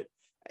to it.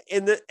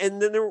 And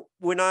then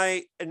when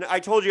I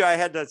told you I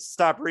had to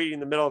stop reading in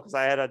the middle because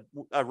I had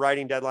a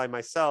writing deadline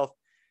myself.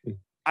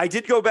 I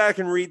did go back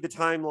and read the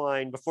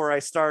timeline before I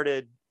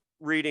started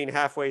reading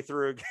halfway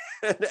through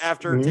again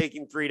after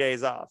taking 3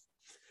 days off.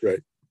 Right.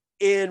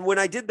 And when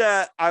I did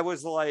that, I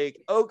was like,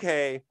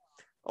 okay,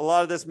 a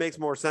lot of this makes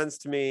more sense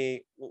to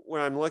me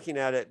when I'm looking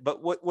at it.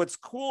 But what's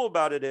cool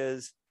about it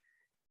is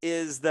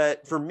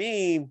that for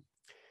me,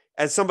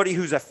 as somebody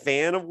who's a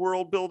fan of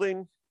world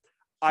building,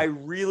 I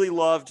really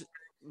loved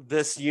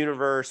this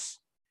universe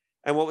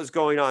and what was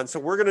going on. So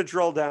we're going to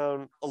drill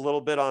down a little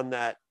bit on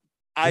that.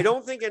 I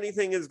don't think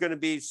anything is going to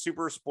be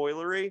super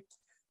spoilery,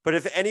 but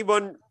if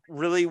anyone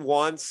really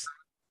wants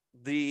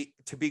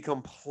to be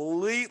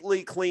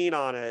completely clean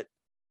on it,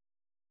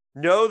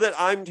 know that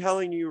I'm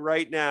telling you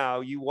right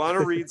now, you want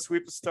to read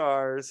Sweep of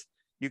Stars,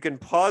 you can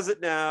pause it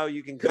now,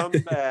 you can come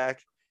back,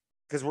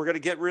 because we're going to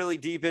get really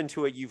deep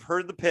into it. You've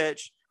heard the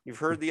pitch, you've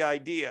heard the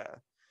idea,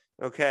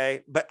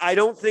 okay? But I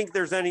don't think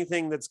there's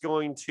anything that's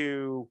going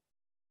to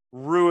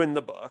ruin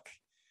the book.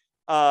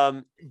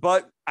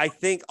 But I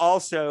think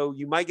also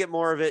you might get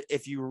more of it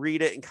if you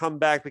read it and come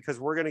back, because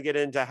we're going to get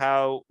into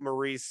how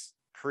Maurice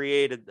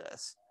created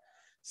this.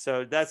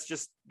 So that's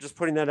just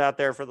putting that out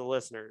there for the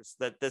listeners,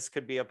 that this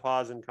could be a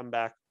pause and come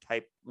back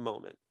type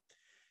moment.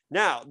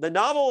 Now, the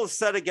novel is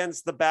set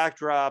against the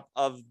backdrop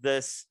of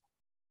this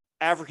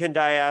African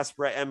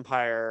diaspora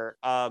empire.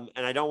 And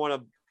I don't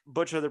want to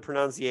butcher the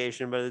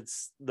pronunciation, but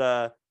it's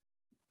the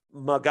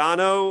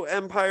Magano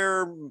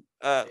Empire.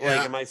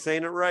 Am I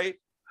saying it right?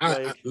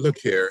 Look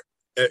here,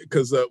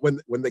 because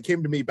when they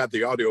came to me about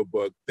the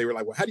audiobook, they were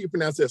like, well, how do you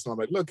pronounce this? And I'm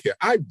like, look here,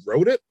 I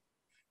wrote it.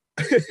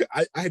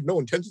 I had no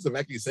intentions of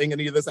actually saying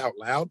any of this out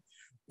loud,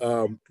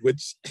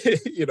 which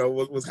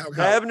was how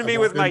that happened to me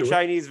with my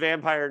Chinese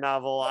vampire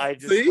novel. I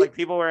just like,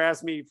 people were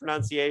asking me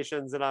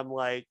pronunciations, and I'm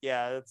like,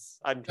 yeah,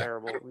 I'm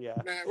terrible.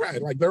 Yeah, right.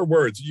 Like, their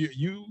words.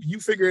 You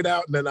figure it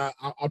out, and then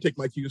I'll take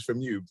my cues from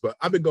you. But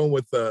I've been going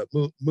with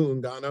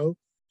Mungano.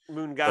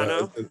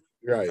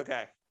 Right.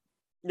 Okay.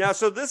 Now,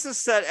 so this is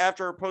set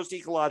after a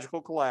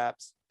post-ecological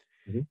collapse.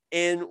 Mm-hmm.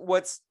 And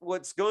what's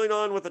going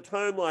on with the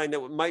timeline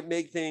that might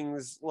make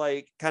things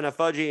like kind of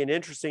fudgy and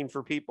interesting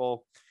for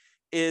people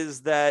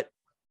is that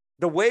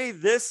the way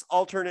this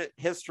alternate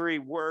history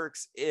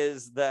works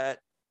is that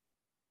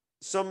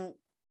some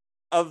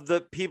of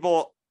the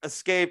people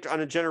escaped on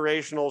a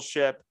generational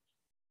ship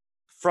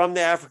from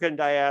the African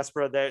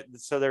diaspora.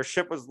 So their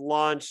ship was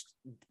launched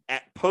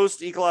at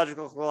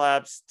post-ecological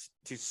collapse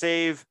to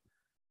save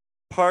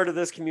part of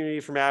this community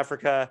from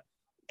Africa,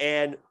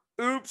 and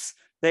oops,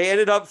 they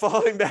ended up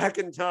falling back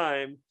in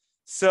time.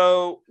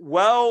 So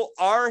while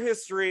our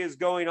history is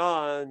going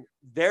on,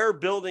 they're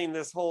building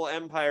this whole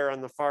empire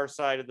on the far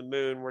side of the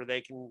moon where they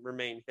can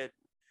remain hidden,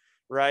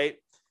 right?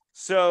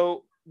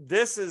 So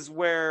this is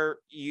where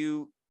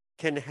you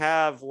can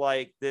have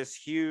like this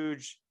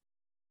huge,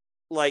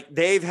 like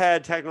they've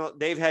had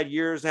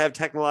years to have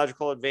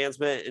technological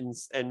advancement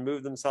and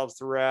move themselves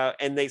throughout,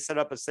 and they set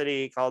up a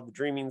city called the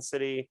Dreaming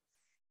City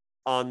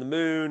on the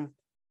moon.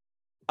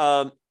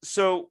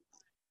 So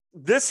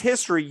this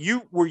history,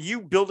 were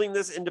you building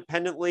this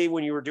independently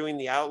when you were doing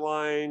the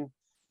outline,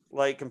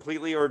 like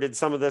completely, or did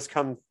some of this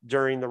come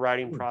during the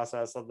writing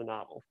process of the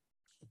novel?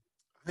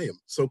 I am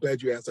so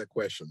glad you asked that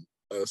question.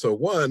 So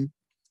one,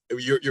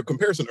 your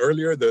comparison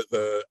earlier,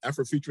 the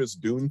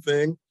Afrofuturist Dune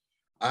thing,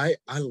 I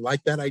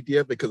like that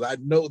idea because I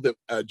know that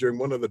during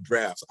one of the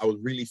drafts, I was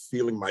really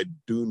feeling my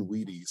Dune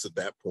Wheaties at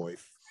that point.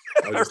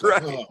 I was just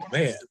right. Like, oh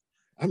man,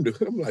 I'm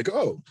like,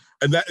 oh,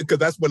 and that, because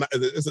that's when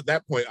it's at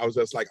that point I was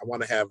just like, I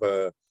want to have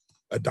a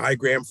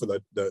diagram for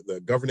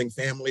the governing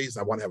families.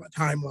 I want to have a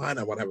timeline.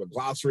 I want to have a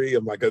glossary.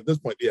 I'm like, at this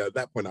point, at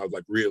that point, I was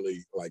like,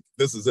 really, like,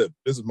 this is it.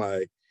 This is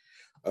my,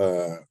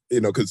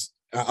 because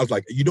I was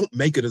like, you don't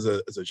make it as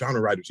a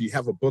genre writer. So you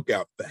have a book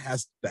out that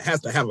has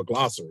to have a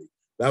glossary.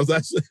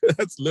 That's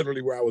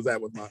literally where I was at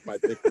with my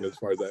thinking as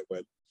far as that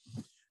went.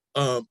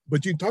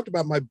 But you talked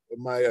about my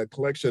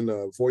collection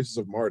of Voices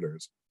of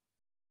Martyrs.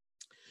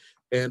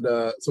 And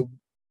so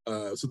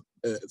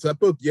that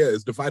book,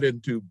 is divided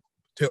into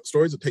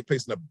stories that take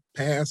place in the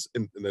past,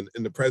 in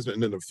the present,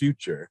 and in the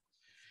future.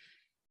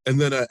 And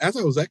then as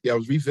I was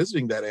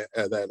revisiting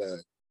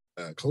that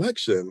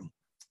collection,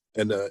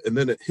 and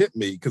then it hit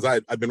me because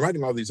I'd been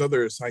writing all these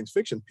other science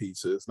fiction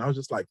pieces, and I was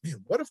just like,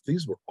 man, what if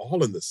these were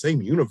all in the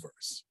same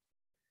universe?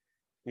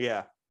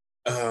 Yeah.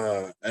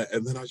 And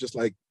then I was just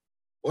like,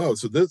 wow.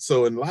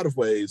 So in a lot of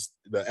ways,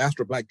 the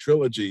Astral Black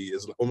trilogy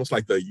is almost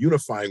like the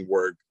unifying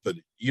work that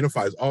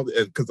unifies all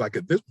the, because like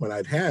at this point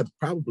I'd had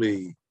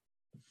probably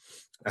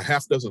a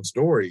half dozen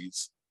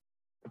stories,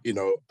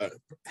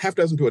 half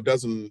dozen to a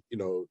dozen,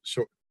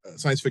 short,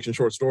 science fiction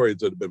short stories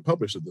that have been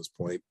published at this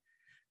point.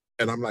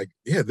 And I'm like,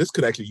 yeah, this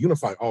could actually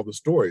unify all the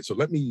stories. So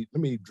let me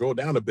drill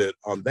down a bit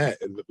on that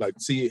and like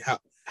see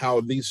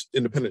how these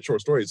independent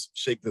short stories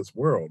shape this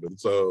world. And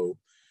so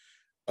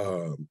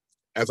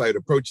as I had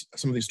approached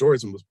some of these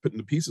stories and was putting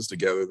the pieces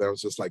together, that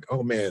was just like,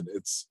 oh man,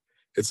 it's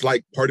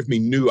like part of me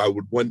knew I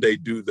would one day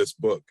do this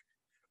book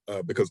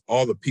because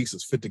all the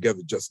pieces fit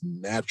together just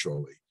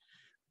naturally.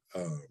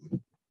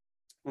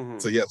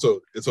 So yeah,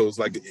 so it's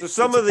like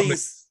some of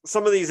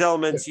these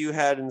elements you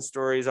had in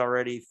stories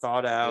already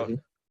thought out,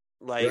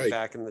 like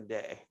back in the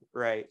day,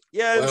 right?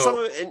 Yeah, and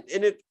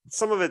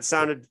some of it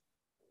sounded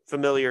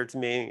familiar to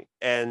me,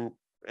 and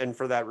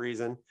for that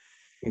reason.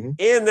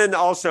 And then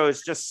also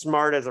it's just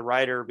smart as a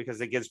writer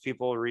because it gives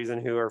people a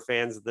reason who are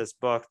fans of this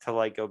book to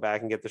like go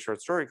back and get the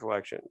short story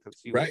collection.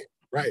 Right.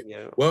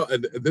 Well,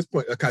 at this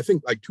point, like I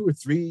think like two or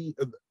three,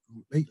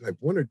 like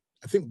one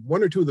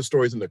or two of the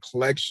stories in the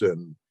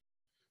collection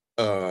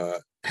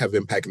have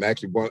impact, and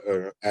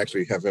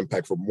actually have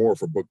impact for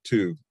book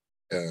 2.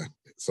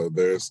 So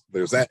there's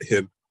that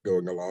hint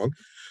going along.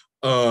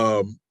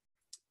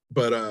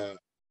 But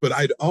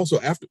I'd also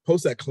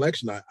post that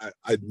collection,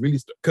 I'd really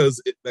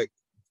because it like.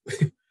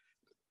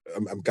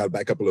 I'm got to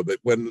back up a little bit.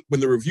 When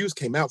the reviews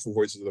came out for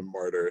Voices of the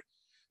Martyr,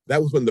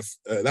 that was when that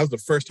was the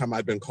first time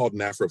I'd been called an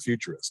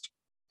Afrofuturist,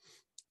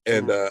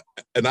 and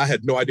I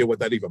had no idea what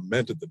that even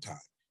meant at the time.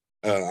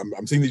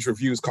 I'm seeing these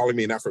reviews calling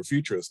me an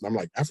Afrofuturist, and I'm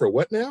like, Afro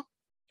what now?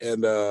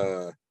 And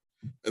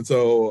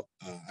so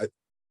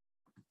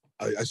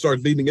I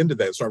started leaning into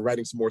that, started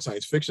writing some more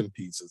science fiction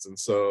pieces. And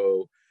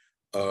so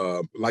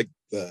like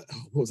what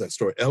was that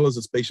story? Ella's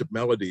a Spaceship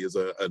Melody is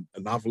a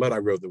novelette I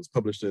wrote that was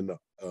published in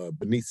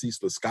Beneath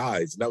Ceaseless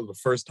Skies. And that was the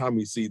first time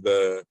we see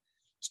the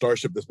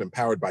starship that's been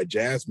powered by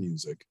jazz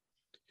music.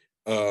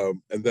 But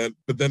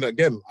then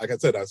again, like I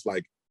said, I was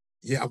like,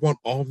 yeah, I want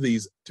all of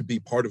these to be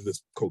part of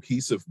this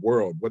cohesive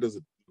world. What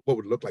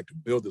would it look like to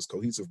build this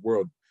cohesive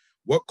world?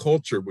 What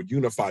culture would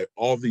unify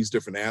all these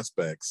different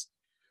aspects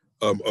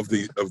of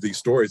these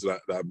stories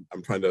that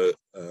I'm trying to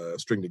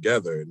string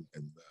together?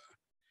 And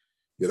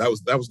yeah,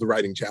 that was the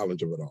writing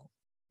challenge of it all.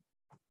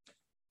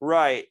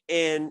 Right.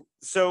 And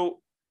so,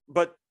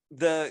 but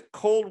the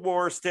Cold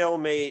War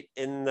stalemate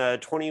in the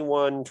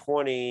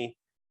 2120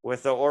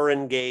 with the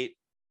Oren Gate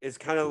is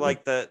kind of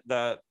like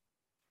the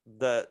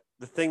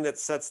thing that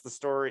sets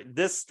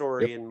this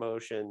story in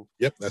motion.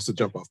 Yep, that's the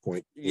jump off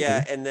point.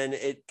 Yeah, and then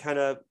it kind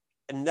of,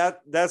 and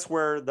that's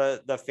where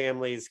the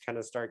families kind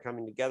of start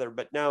coming together.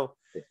 But now,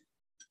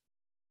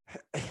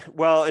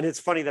 well, and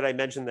it's funny that I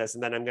mentioned this,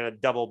 and then I'm going to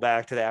double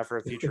back to the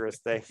Afrofuturist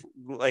thing,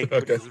 like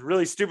which is a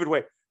really stupid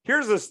way.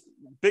 Here's this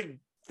big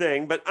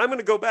thing, but I'm going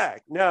to go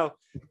back now.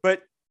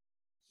 But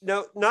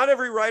no, not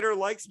every writer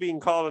likes being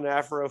called an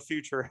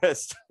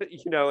Afrofuturist,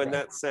 in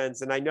that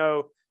sense. And I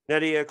know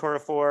Nnedi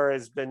Okorafor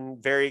has been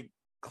very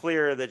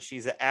clear that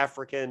she's an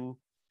African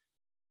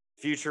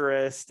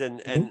futurist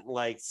and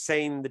like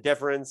saying the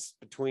difference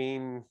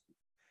between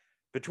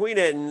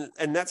it.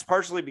 And that's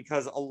partially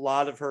because a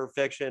lot of her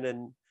fiction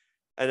and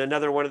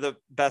another one of the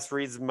best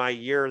reads of my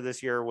year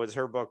this year was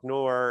her book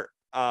Noor.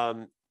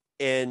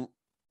 And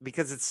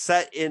because it's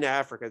set in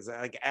Africa, it's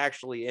like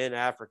actually in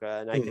Africa.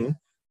 And I think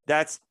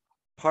that's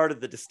part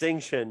of the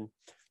distinction.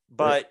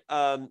 But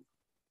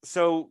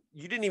so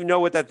you didn't even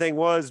know what that thing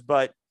was,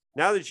 but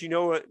now that you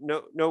know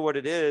what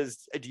it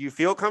is, do you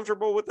feel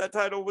comfortable with that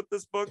title with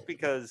this book?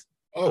 Because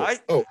from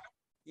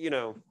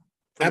an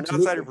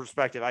outsider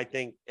perspective, I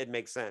think it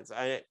makes sense.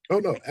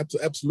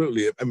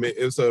 Absolutely. I mean,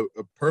 it's a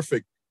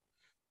perfect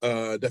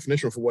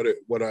definition for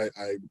what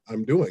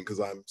I'm doing, because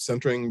I'm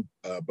centering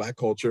Black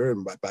culture,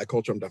 and by Black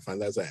culture I'm defining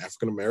that as an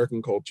African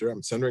American culture.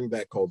 I'm centering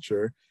that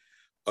culture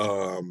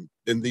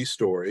in these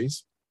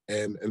stories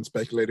and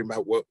speculating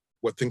about what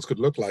things could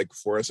look like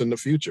for us in the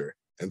future.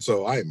 And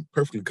so I am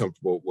perfectly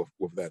comfortable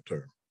with that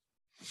term.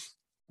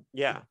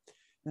 Yeah.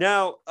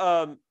 Now,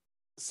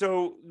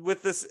 so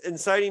with this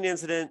inciting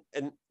incident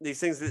and these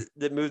things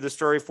that move the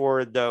story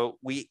forward, though,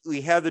 we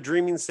have the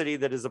Dreaming City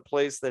that is a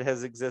place that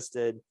has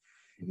existed.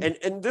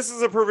 And this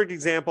is a perfect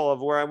example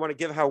of where I want to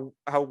give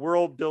how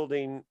world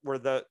building, where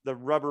the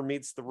rubber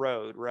meets the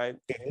road, right?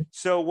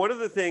 So one of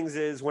the things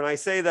is when I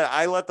say that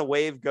I let the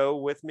wave go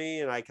with me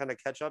and I kind of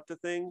catch up to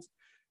things,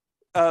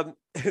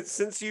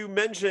 since you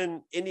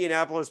mentioned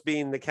Indianapolis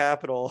being the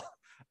capital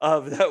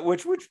of that,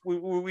 which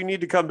we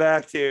need to come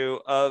back to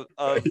of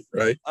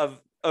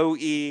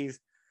OEs,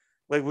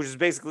 like, which is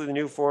basically the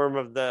new form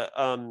of the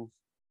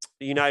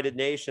United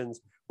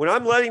Nations. When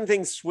I'm letting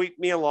things sweep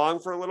me along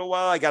for a little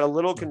while, I got a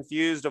little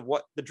confused of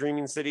what the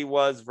Dreaming City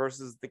was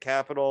versus the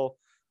capital,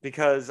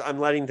 because I'm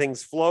letting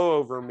things flow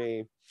over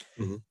me.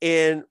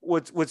 And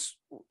what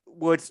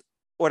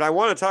I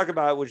want to talk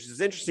about, which is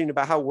interesting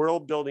about how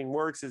world building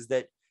works, is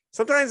that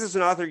sometimes as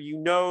an author,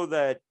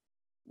 that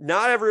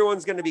not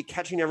everyone's going to be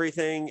catching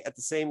everything at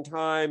the same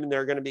time, and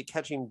they're going to be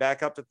catching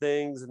back up to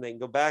things, and they can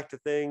go back to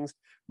things.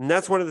 And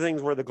that's one of the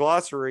things where the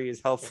glossary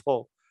is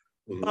helpful.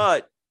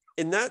 But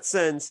in that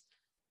sense,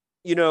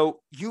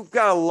 you've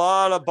got a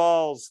lot of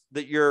balls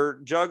that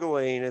you're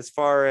juggling as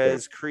far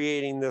as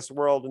creating this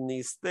world and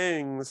these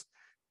things.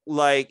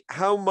 Like,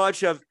 how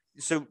much of,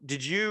 so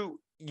did you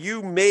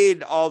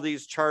made all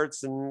these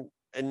charts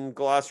and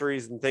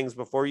glossaries and things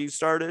before you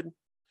started?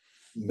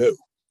 No.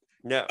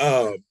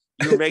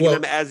 You were making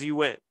them as you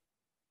went.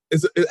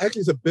 It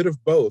actually is a bit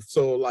of both.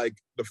 So like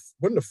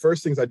one of the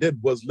first things I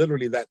did was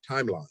literally that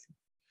timeline.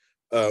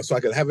 So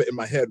I could have it in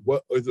my head.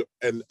 What is it?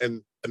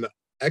 And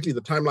actually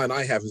the timeline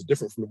I have is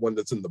different from the one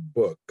that's in the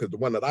book, because the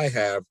one that I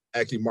have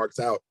actually marks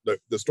out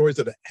the stories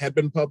that had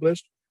been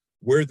published,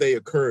 where they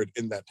occurred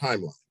in that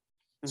timeline.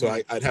 So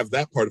I'd have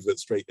that part of it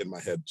straight in my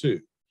head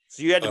too.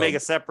 So you had to make a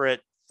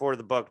separate for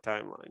the book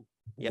timeline.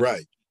 Yep.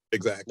 Right.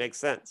 Exactly. Makes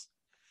sense.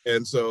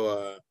 And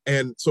so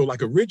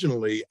like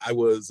originally I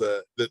was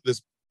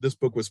this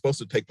book was supposed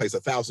to take place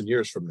 1,000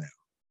 years from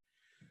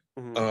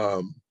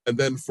now. And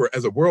then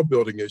as a world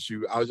building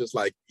issue, I was just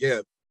like,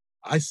 yeah,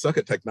 I suck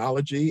at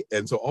technology.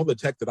 And so all the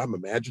tech that I'm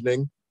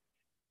imagining,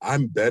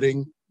 I'm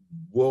betting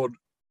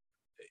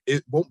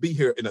it won't be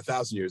here in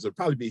 1,000 years. It'll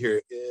probably be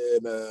here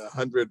in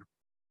 100+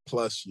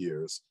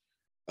 years.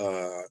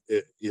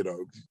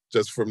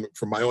 Just from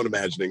my own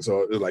imagining.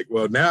 So it's like,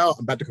 well, now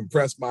I'm about to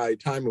compress my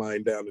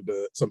timeline down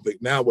into something.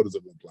 Now, what does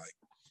it look like?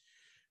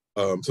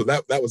 So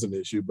that was an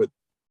issue. But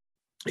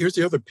here's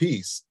the other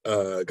piece,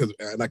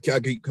 and I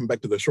come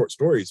back to the short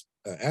stories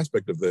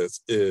aspect of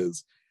this,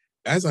 is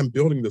as I'm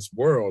building this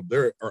world,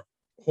 there are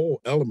whole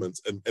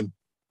elements and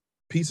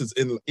pieces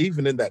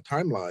even in that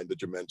timeline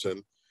that you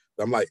mentioned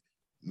I'm like,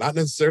 not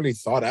necessarily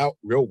thought out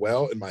real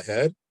well in my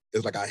head.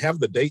 It's like I have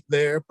the date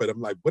there, but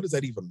I'm like, what does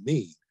that even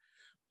mean?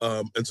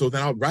 And so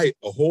then I'll write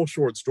a whole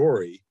short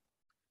story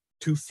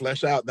to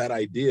flesh out that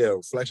idea,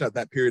 flesh out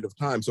that period of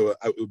time, so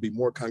it would be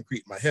more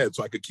concrete in my head,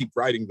 so I could keep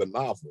writing the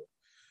novel.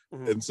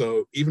 Mm-hmm. And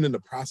so even in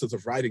the process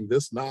of writing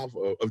this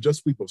novel of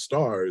Just Sweep of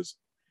Stars,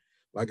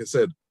 like I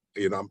said,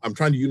 I'm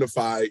trying to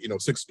unify,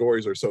 6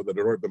 stories or so that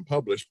had already been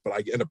published, but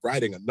I end up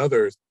writing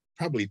another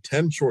probably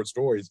 10 short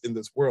stories in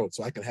this world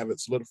so I can have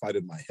it solidified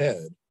in my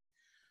head.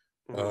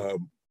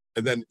 Mm-hmm.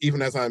 And then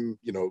even as I'm,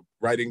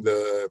 writing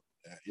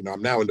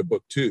I'm now into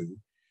book 2,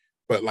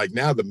 but like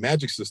now the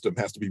magic system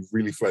has to be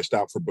really fleshed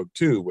out for book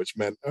 2, which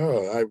meant,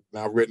 I've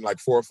now written like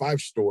 4 or 5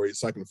 stories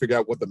so I can figure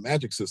out what the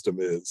magic system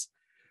is,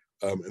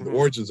 and mm-hmm. the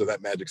origins of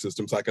that magic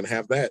system, so I can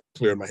have that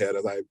clear in my head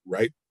as I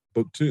write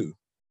book 2.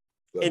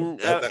 So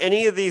and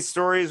any of these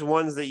stories,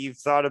 ones that you've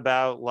thought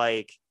about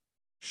like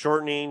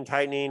shortening,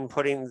 tightening,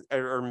 putting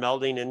or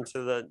melding into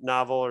the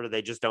novel, or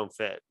they just don't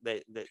fit?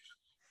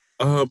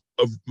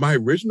 My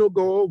original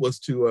goal was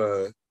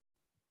to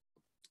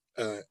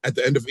at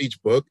the end of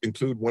each book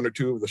include 1 or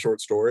 2 of the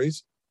short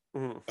stories.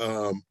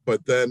 Mm-hmm.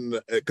 But then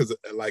because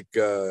like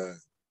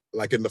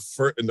in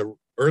the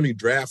early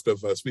draft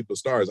of Sweep of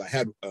Stars, I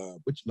had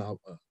which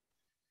novel?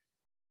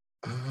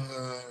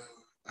 I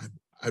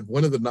had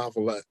one of the one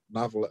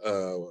of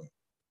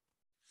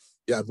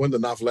the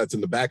novelettes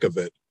in the back of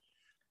it.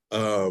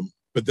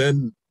 But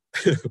then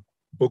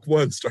book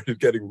 1 started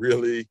getting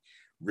really,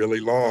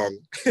 really long.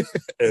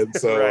 And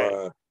so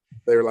right.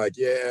 They were like,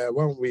 yeah,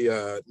 why don't we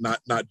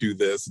not do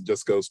this and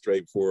just go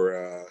straight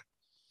for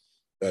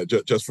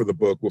just for the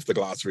book with the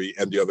glossary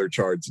and the other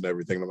charts and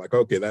everything. And I'm like,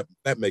 okay,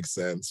 that makes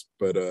sense.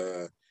 But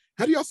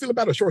how do y'all feel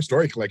about a short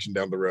story collection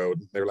down the road?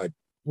 And they're like,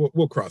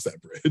 we'll cross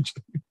that bridge.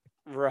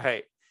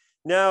 Right.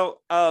 Now,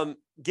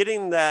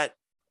 getting that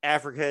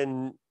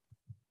African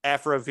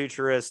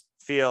Afrofuturist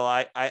feel,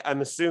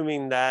 I'm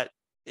assuming that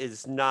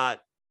is not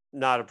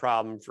a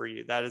problem for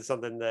you. That is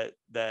something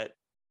that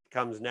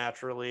comes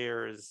naturally,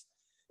 or is.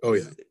 Oh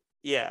yeah.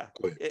 Yeah.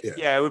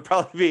 Yeah. It would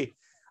probably be.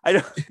 I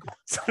know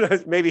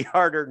sometimes maybe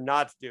harder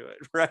not to do it,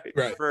 right?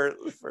 Right. For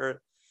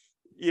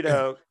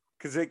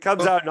because it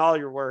comes out in all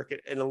your work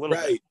in a little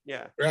bit.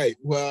 Yeah. Right.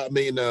 Well, I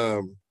mean,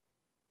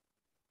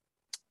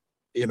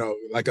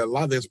 like a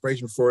lot of the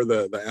inspiration for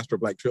the Astro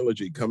Black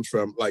trilogy comes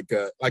from like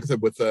I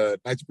said, with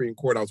Knights Supreme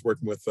Court, I was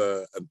working with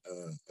a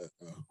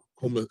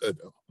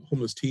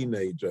homeless teen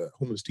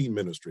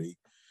ministry.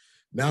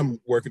 Now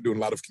I'm doing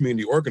a lot of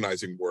community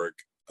organizing work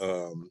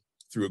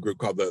through a group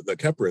called the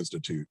Kepler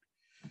Institute.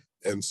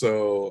 And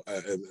so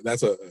and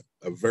that's a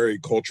very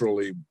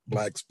culturally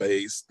Black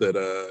space that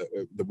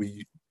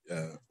we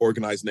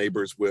organize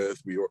neighbors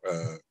with. We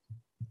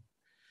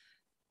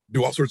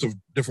do all sorts of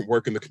different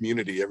work in the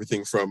community,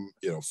 everything from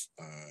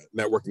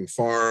networking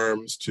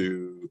farms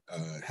to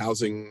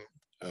housing,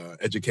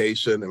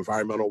 education,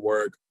 environmental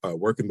work,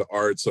 work in the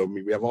arts. So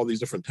we have all these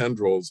different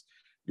tendrils,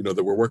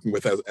 that we're working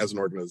with as an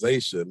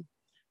organization,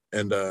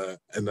 and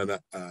then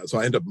so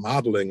I end up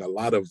modeling a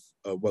lot of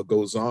what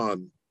goes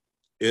on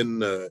in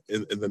the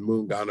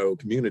Muungano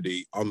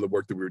community on the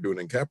work that we were doing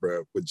in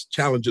Kepra, which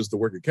challenges the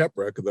work at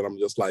Kepra, because then I'm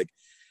just like,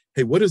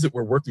 hey, what is it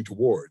we're working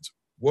towards?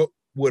 What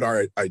would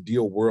our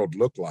ideal world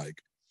look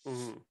like?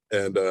 Mm-hmm.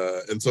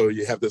 And so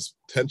you have this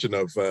tension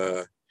of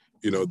the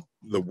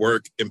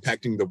work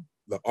impacting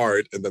the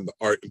art, and then the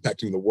art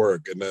impacting the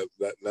work, and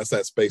that's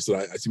that space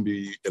that I seem to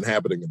be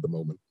inhabiting at the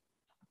moment.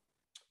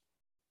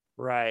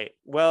 Right.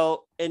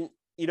 Well, and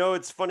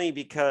it's funny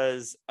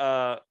because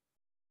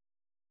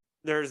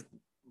there's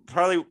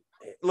probably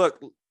Le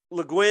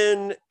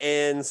Guin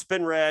and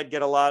Spinrad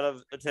get a lot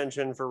of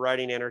attention for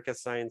writing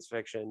anarchist science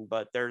fiction,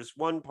 but there's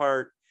one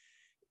part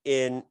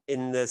in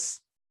this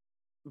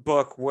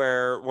book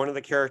where one of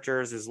the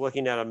characters is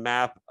looking at a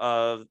map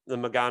of the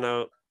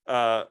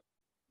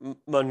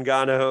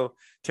Muungano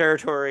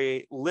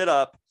territory lit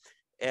up,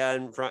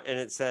 and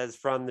it says,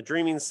 from the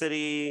dreaming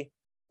city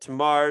to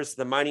Mars,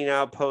 the mining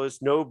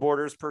outpost, no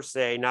borders per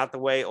se, not the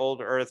way old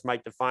Earth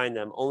might define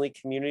them, only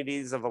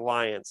communities of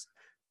alliance.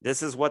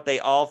 This is what they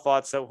all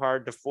fought so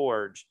hard to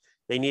forge.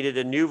 They needed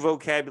a new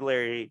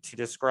vocabulary to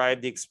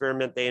describe the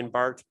experiment they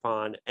embarked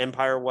upon.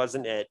 Empire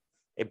wasn't it.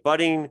 A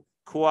budding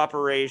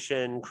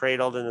cooperation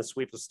cradled in the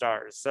Sweep of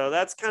Stars. So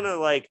that's kind of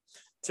like,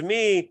 to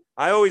me,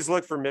 I always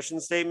look for mission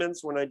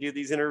statements when I do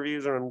these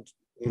interviews or I'm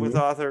with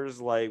authors.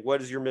 Like,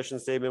 what is your mission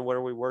statement? What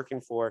are we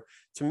working for?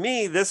 To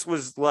me, this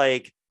was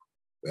like,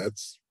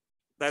 that's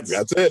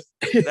it.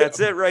 That's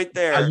it right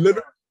there.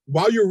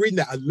 While you were reading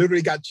that, I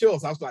literally got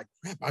chills. I was like,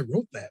 crap, I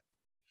wrote that.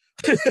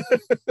 Right.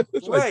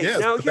 Like, yes,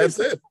 now that's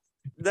it.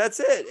 That's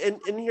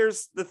it. And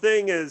here's the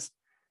thing is,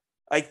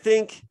 I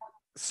think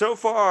so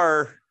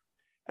far,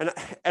 and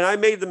I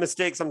made the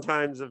mistake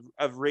sometimes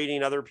of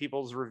reading other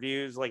people's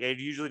reviews. Like, I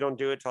usually don't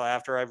do it till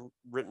after I've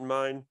written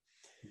mine.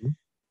 Mm-hmm.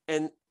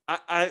 And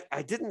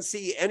I didn't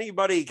see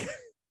anybody,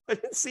 I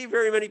didn't see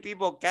very many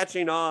people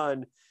catching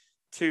on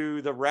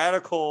to the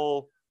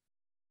radical,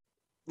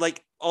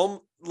 like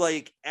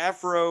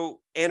Afro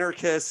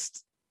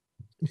anarchist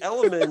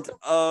element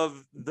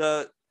of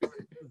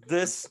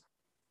this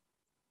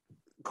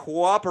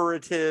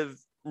cooperative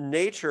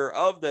nature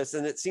of this,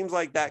 and it seems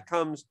like that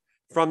comes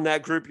from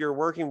that group you're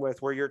working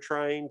with, where you're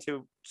trying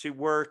to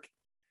work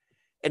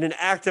in an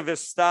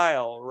activist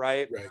style,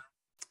 right? Right.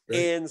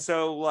 And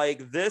so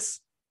like this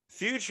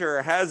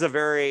future has a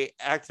very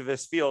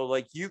activist feel.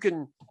 Like you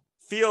can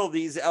feel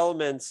these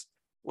elements,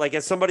 like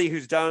as somebody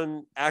who's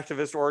done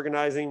activist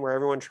organizing where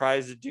everyone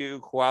tries to do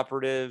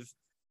cooperative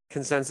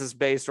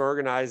consensus-based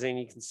organizing,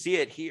 you can see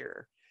it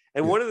here.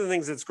 And one of the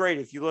things that's great,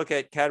 if you look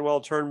at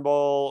Cadwell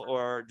Turnbull,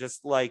 or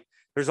just like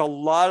there's a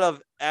lot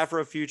of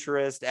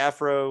Afrofuturist,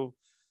 African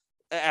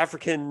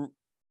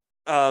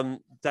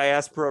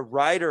diaspora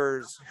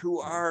writers who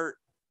are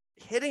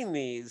hitting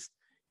these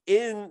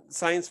in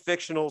science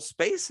fictional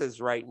spaces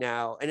right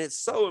now. And it's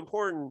so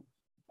important,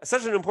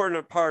 such an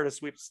important part of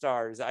Sweep the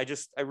Stars. I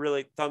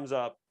really thumbs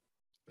up.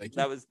 Thank you.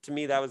 That was, to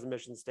me, that was a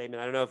mission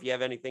statement. I don't know if you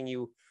have anything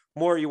you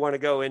want to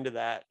go into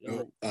that.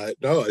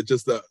 No, it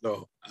just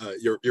no.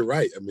 You're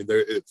right. I mean,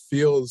 it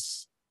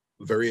feels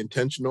very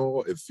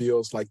intentional. It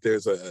feels like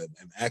there's an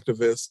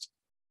activist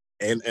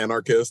and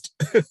anarchist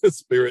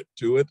spirit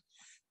to it,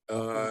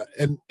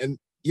 and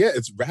yeah,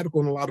 it's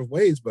radical in a lot of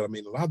ways. But I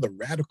mean, a lot of the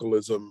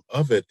radicalism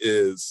of it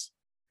is,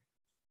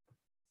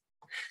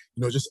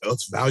 just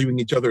us valuing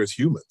each other as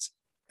humans,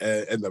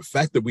 and the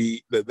fact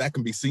that that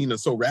can be seen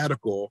as so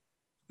radical,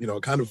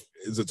 kind of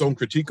is its own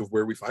critique of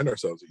where we find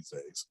ourselves these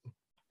days.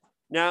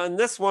 Now, and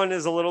this one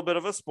is a little bit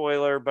of a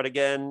spoiler, but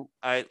again,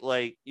 I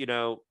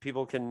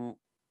people can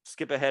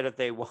skip ahead if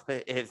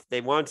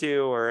they want to,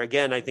 or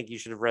again, I think you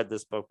should have read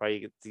this book by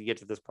you get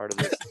to this part of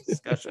this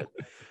discussion.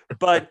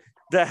 But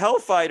the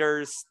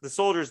Hellfighters, the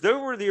soldiers, they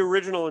were the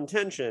original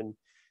intention,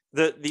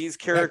 these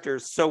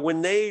characters. So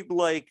when they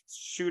like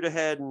shoot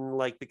ahead and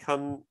like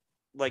become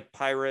like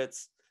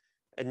pirates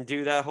and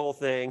do that whole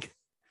thing,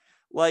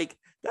 like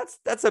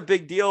that's a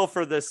big deal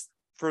for this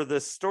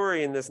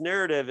story and this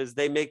narrative, is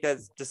they make that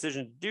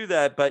decision to do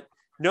that. But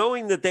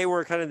knowing that they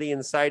were kind of the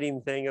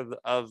inciting thing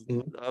of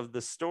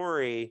the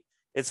story,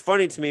 it's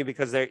funny to me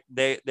because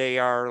they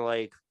are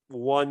like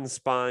one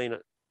spine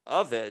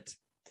of it,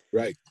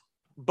 right?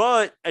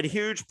 But a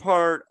huge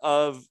part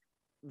of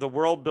the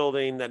world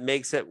building that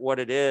makes it what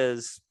it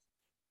is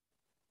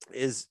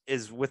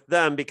with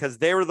them, because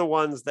they were the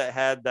ones that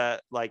had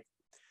that, like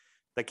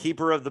the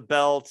keeper of the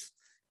belt.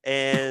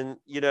 And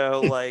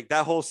like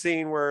that whole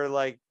scene where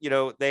like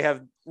they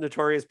have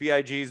Notorious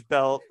B.I.G.'s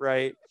belt,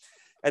 right?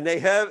 And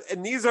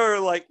these are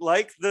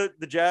like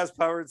the jazz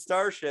powered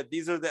starship.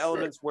 These are the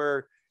elements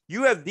where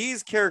you have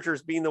these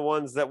characters being the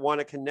ones that want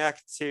to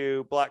connect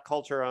to Black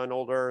culture on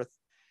Old Earth.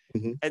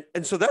 Mm-hmm.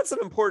 And so that's an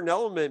important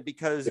element,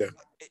 because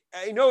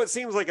I know it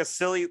seems like a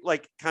silly,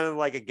 like kind of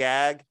like a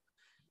gag,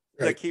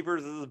 right, the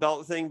keepers of the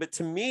belt thing, but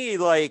to me,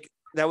 like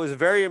that was a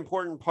very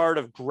important part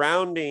of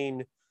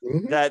grounding.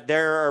 Mm-hmm. That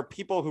there are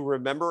people who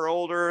remember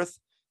Old Earth,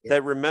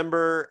 that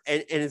remember,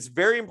 and it's a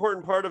very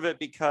important part of it,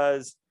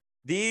 because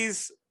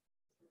these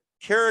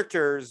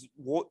characters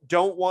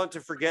don't want to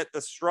forget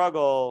the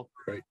struggle,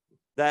 right,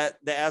 that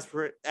the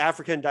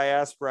African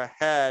diaspora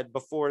had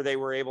before they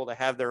were able to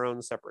have their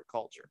own separate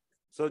culture.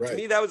 So to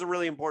me, that was a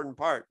really important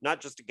part, not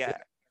just a gag.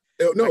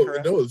 No,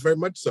 it's very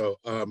much so.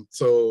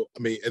 So I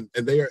mean,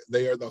 and they are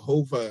the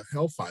Hova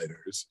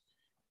Hellfighters.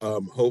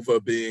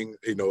 Hova being,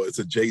 it's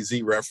a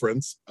Jay-Z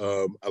reference.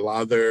 A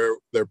lot of their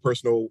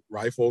personal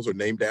rifles are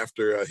named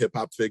after hip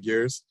hop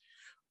figures,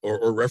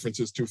 or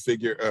references to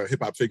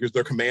hip hop figures.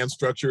 Their command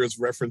structure is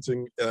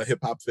referencing hip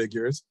hop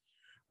figures.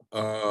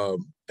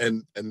 And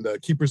the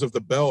Keepers of the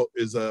Belt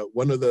is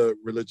one of the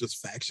religious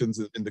factions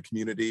in the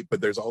community,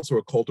 but there's also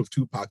a cult of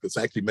Tupac that's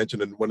actually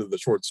mentioned in one of the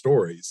short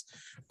stories.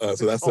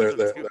 So that's their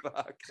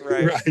Tupac,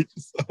 right? Right.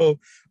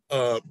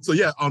 So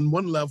yeah, on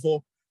one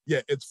level,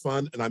 yeah, it's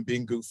fun, and I'm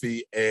being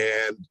goofy,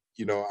 and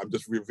I'm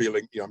just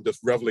revealing, I'm just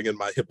reveling in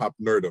my hip hop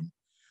nerdom.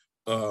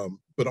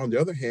 But on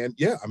the other hand,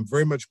 yeah, I'm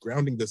very much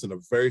grounding this in a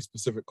very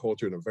specific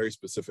culture in a very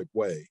specific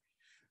way.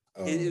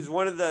 It is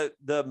one of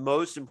the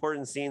most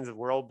important scenes of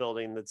world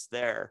building that's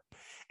there,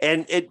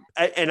 and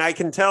I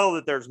can tell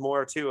that there's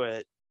more to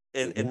it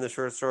in the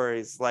short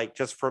stories, like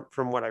just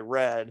from what I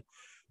read.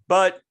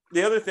 But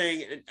the other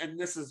thing, and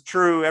this is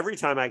true every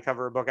time I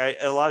cover a book,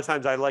 a lot of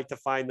times I like to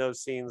find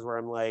those scenes where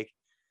I'm like,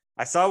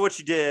 I saw what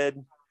you did,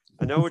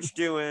 I know what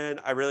you're doing,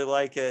 I really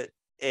like it,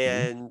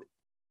 and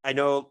I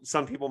know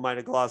some people might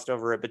have glossed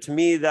over it, but to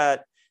me,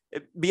 that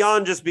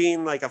beyond just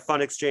being like a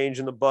fun exchange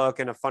in the book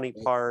and a funny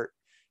part,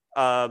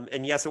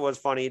 and yes, it was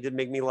funny, it did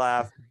make me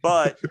laugh,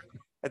 but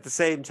at the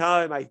same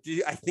time, I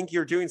think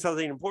you're doing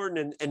something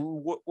important, and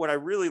what I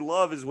really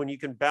love is when you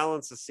can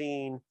balance a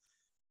scene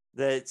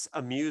that's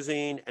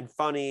amusing and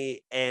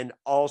funny and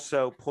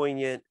also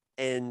poignant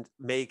and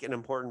make an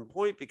important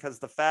point, because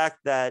the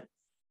fact that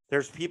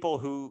there's people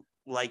who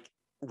like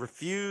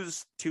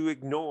refuse to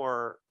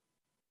ignore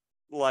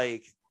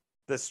like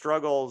the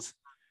struggles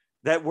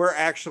that we're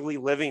actually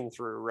living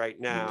through right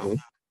now.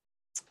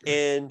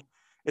 And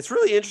it's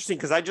really interesting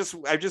because I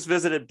just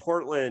visited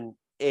Portland,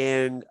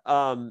 and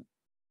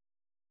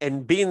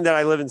and being that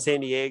I live in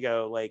San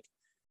Diego, like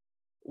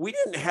we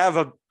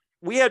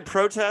had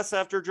protests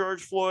after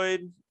George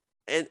Floyd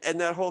and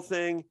that whole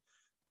thing,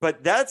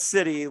 but that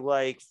city,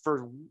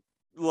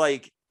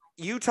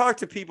 you talk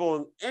to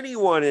people,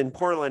 anyone in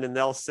Portland, and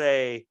they'll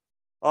say,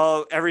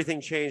 oh, everything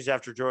changed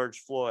after George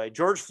Floyd.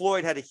 George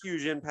Floyd had a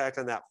huge impact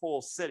on that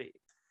whole city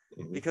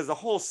because the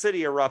whole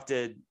city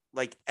erupted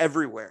like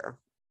everywhere.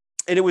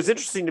 And it was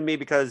interesting to me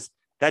because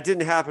that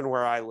didn't happen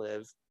where I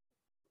live,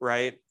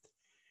 right?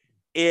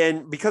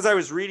 And because I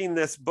was reading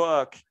this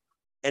book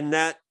and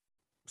that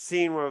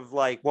scene of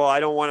like, well, I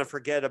don't want to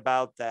forget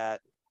about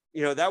that,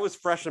 that was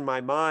fresh in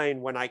my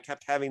mind when I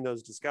kept having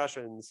those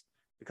discussions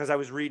because I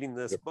was reading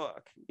this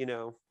book,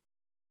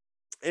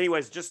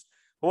 Anyways, just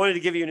I wanted to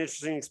give you an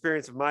interesting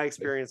experience of my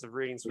experience of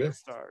reading Sweep of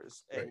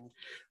Stars.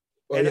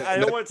 And I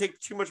don't want to take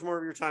too much more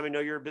of your time. I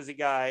know you're a busy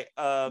guy.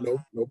 No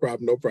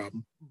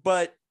problem.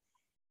 But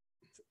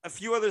a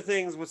few other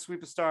things with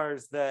Sweep of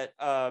Stars that,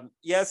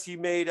 yes, you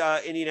made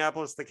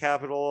Indianapolis the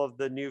capital of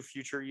the new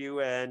future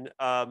UN.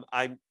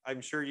 I'm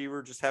sure you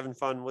were just having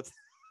fun with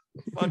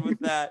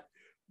that.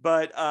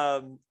 But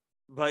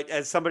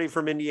as somebody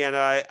from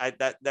Indiana,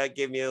 that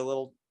gave me a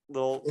little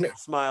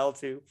smile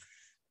too.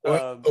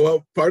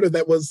 Well, part of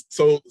that was,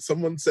 so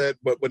someone said,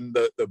 but when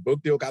the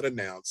book deal got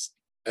announced,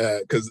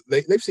 because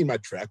they've seen my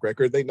track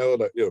record, they know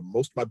that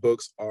most of my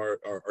books are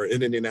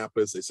in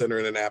Indianapolis. They center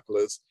in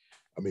Indianapolis.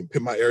 I mean,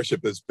 Pimp My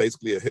Airship is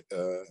basically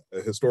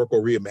a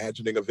historical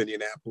reimagining of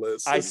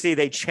Indianapolis. I see.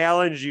 They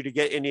challenged you to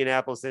get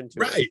Indianapolis into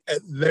it. Right.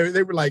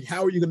 They were like,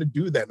 how are you going to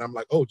do that? And I'm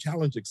like, oh,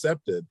 challenge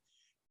accepted.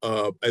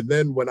 And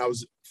then when I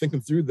was thinking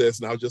through this,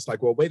 and I was just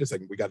like, well, wait a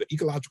second. We got an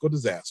ecological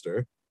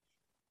disaster.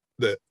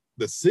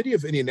 The city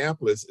of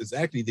Indianapolis is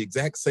actually the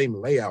exact same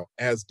layout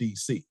as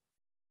DC.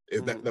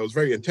 That was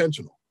very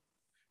intentional.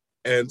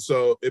 And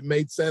so it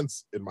made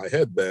sense in my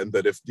head then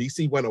that if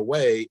DC went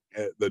away,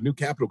 the new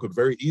capital could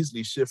very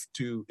easily shift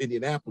to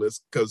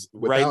Indianapolis, because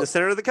right in the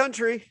center of the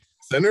country,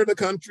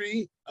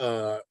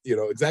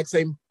 exact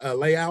same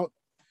layout.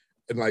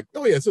 And like,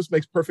 oh yes, this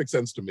makes perfect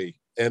sense to me.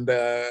 And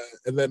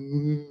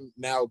then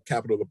now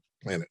capital of the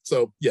planet.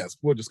 So yes,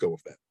 we'll just go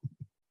with that.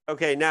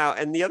 Okay, now,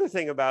 and the other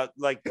thing about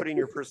like putting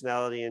your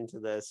personality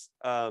into this,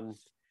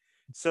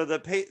 so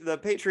the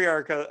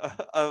patriarch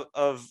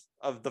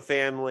of the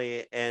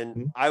family,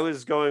 and I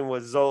was going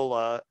with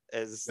Zola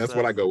as that's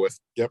what I go with.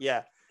 Yep.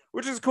 Yeah,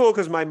 which is cool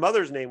because my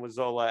mother's name was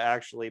Zola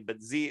actually,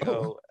 but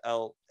Zola.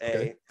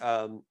 Okay.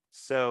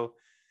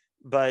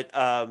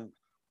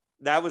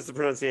 That was the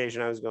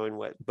pronunciation I was going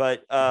with.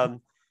 But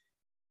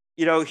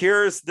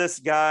here's this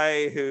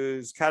guy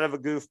who's kind of a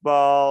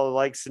goofball,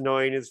 likes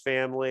annoying his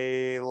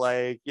family,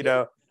 but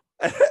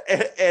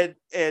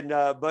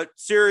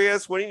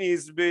serious when he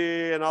needs to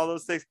be, and all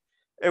those things.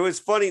 It was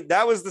funny.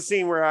 That was the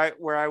scene where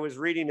I was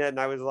reading it, and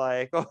I was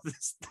like, "Oh,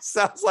 this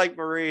sounds like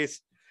Maurice."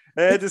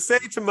 And I had to say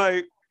to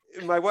my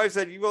wife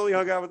said, "You've only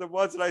hung out with him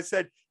once," and I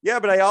said, "Yeah,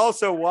 but I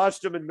also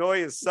watched him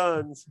annoy his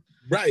sons,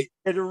 right,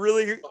 in a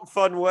really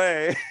fun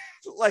way,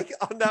 like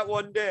on that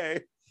one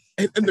day."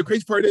 And the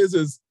crazy part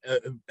is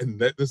and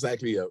this is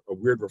actually a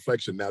weird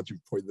reflection now that you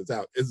point this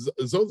out, is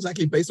Zola's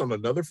actually based on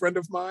another friend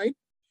of mine.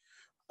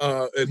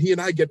 And he and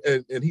I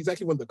and he's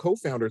actually one of the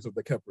co-founders of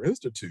the Kepler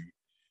Institute.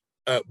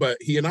 But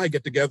he and I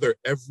get together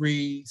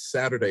every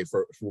Saturday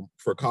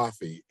for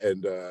coffee.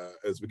 And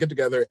as we get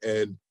together,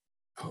 and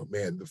oh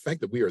man, the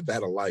fact that we are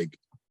that alike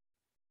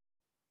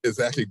is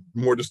actually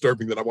more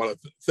disturbing than I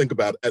want to think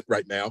about it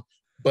right now.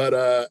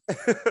 But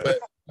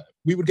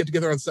we would get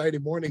together on Saturday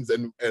mornings,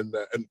 and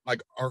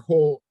like our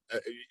whole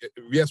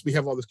yes, we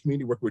have all this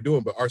community work we're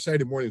doing, but our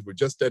Saturday mornings were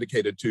just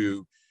dedicated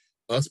to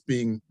us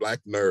being Black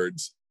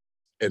nerds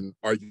and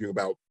arguing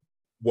about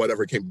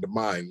whatever came to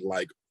mind,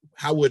 like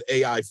how would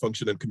AI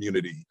function in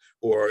community,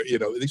 or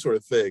these sort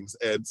of things.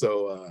 And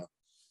so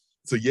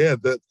yeah,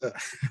 that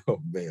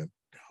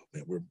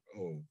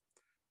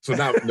so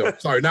now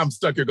now I'm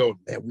stuck here going,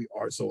 man, we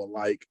are so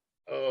alike.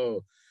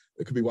 Oh,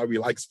 it could be why we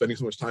like spending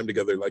so much time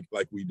together like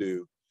we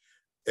do.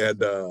 And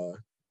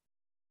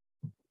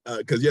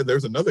because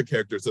there's another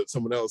character that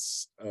someone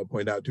else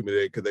pointed out to me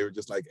today, because they were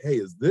just like, hey,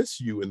 is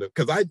this you? And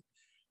because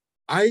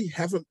I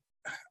haven't,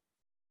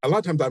 a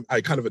lot of times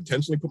I kind of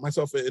intentionally put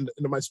myself into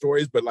my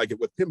stories, but like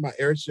with Pimp My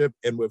Airship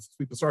and with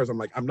Sweep of Stars, I'm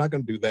like, I'm not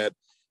going to do that.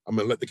 I'm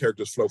going to let the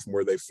characters flow from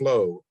where they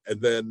flow.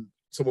 And then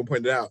someone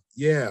pointed out,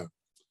 yeah,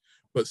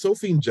 but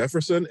Sophie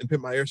Jefferson in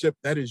Pimp My Airship,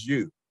 that is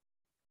you.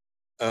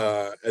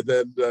 And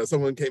then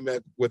someone came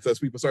back with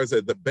Sweep of Stars,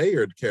 said the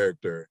Bayard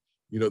character,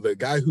 the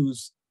guy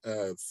who's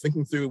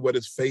thinking through what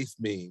his faith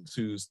means,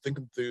 who's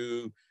thinking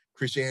through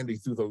Christianity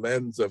through the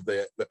lens of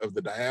the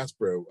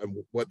diaspora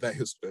and what that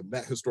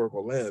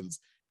historical lens,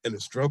 and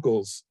his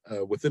struggles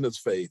within his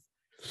faith.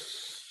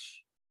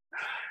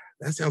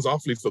 That sounds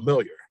awfully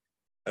familiar.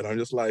 And I'm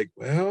just like,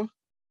 well,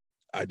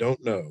 I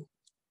don't know.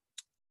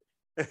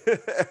 All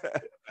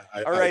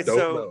right, I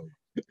don't know.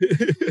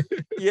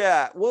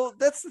 Yeah, well,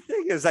 that's the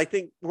thing, is I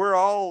think we're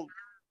all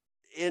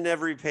in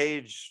every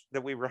page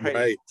that we write,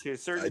 right, to a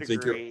certain degree. I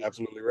think you're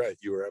absolutely right.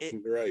 You are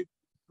absolutely right.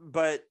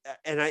 But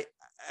and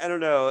I don't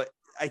know.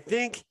 I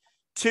think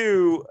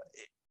too,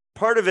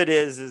 part of it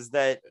is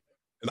that,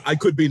 and I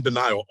could be in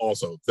denial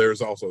also.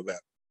 There's also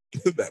that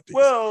that piece.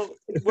 Well,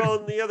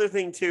 and the other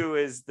thing too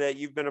is that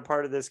you've been a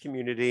part of this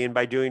community, and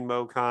by doing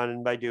MoCon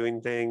and by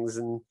doing things,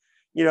 and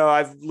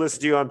I've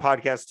listened to you on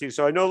podcasts too,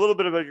 so I know a little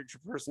bit about your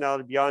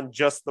personality beyond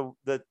just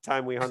the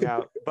time we hung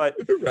out. But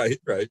right.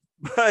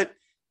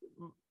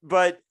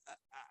 But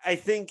I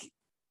think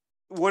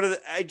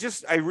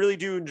I really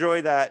do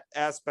enjoy that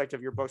aspect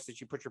of your books,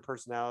 that you put your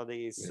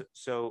personality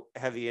so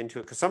heavy into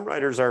it, because some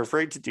writers are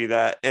afraid to do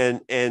that,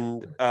 and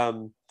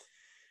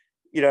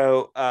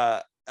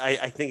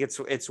I think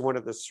it's one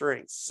of the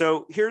strengths.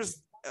 So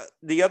here's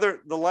the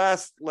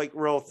last like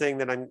real thing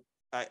that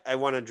I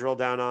want to drill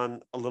down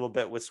on a little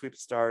bit with Sweep of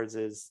Stars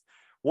is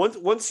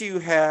once you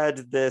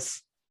had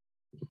this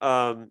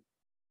kind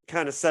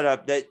of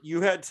setup that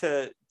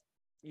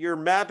you're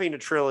mapping a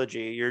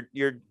trilogy,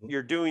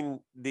 you're doing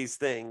these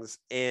things.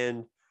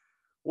 And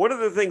one of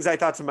the things I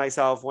thought to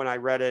myself when I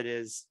read it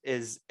is,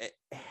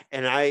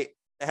 and I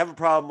have a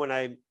problem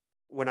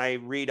when I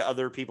read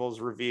other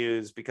people's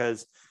reviews,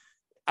 because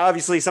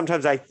obviously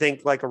sometimes I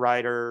think like a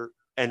writer,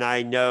 and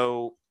I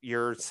know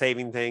you're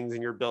saving things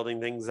and you're building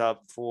things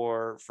up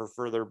for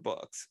further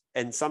books.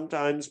 And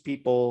sometimes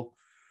people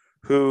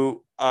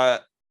who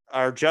are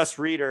just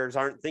readers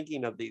aren't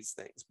thinking of these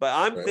things, but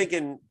I'm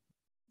thinking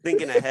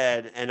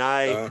ahead, and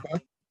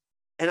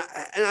and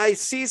I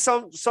see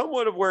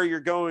somewhat of where you're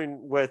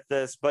going with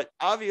this, but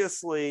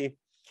obviously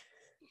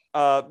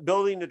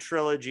building a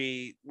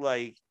trilogy,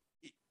 like,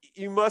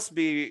 you must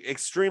be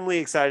extremely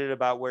excited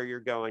about where you're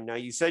going. Now,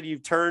 you said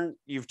you've turned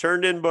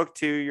in book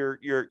 2,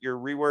 you're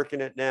reworking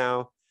it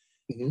now.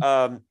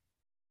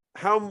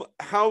 Mm-hmm.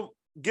 How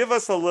give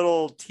us a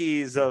little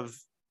tease of,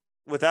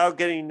 without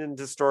getting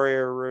into story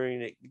or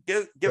ruining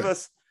it, give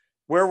us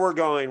where we're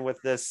going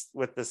with this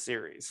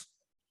series.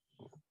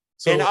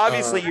 So, and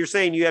obviously you're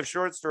saying you have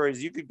short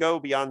stories. You could go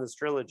beyond this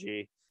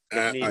trilogy.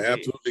 I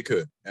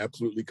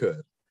absolutely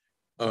could.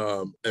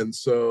 And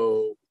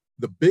so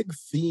the big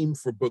theme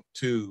for book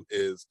 2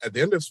 is, at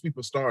the end of Sweep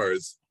of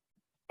Stars,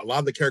 a lot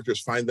of the characters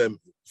find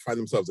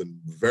themselves in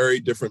very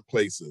different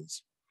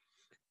places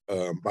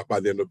by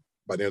the end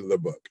of the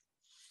book.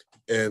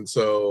 And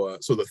so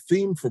the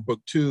theme for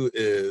book 2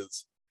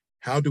 is,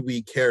 how do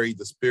we carry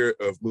the spirit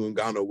of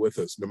Muungano with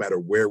us no matter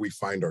where we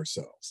find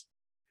ourselves?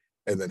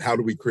 And then how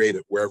do we create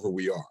it wherever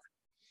we are?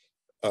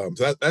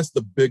 So that's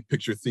the big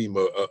picture theme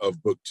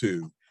of book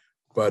 2.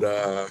 But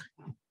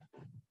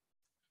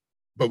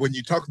when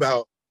you talk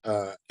about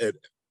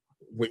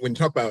when you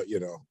talk about,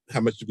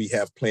 how much do we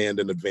have planned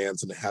in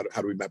advance, and how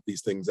do we map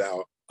these things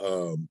out?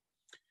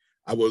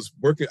 I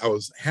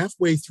was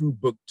halfway through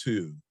book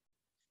 2.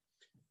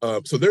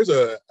 So there's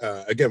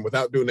again,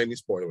 without doing any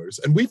spoilers,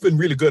 and we've been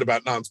really good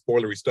about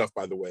non-spoilery stuff,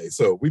 by the way.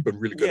 So we've been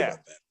really good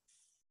about that.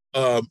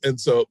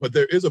 But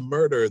there is a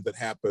murder that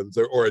happens,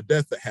 or a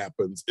death that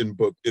happens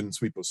in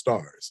Sweep of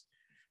Stars.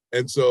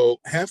 And so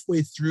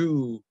halfway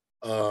through,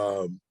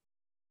 because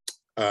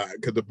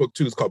the book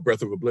 2 is called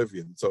Breath of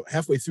Oblivion. So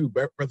halfway through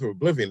Breath of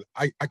Oblivion,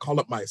 I call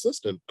up my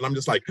assistant, and I'm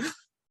just like,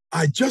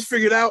 I just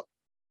figured out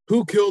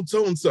who killed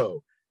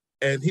so-and-so.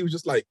 And he was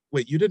just like,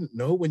 wait, you didn't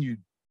know when you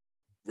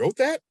wrote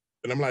that?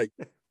 And I'm like,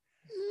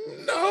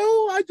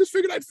 no, I just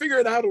figured I'd figure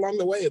it out along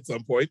the way at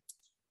some point.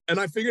 And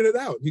I figured it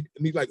out. And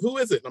he's like, who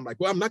is it? And I'm like,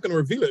 well, I'm not going to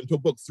reveal it until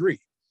book 3.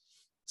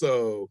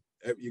 So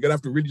you're going to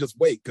have to really just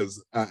wait,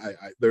 because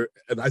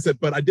I said,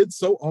 but I did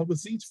sow all the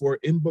seeds for it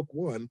in book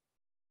 1.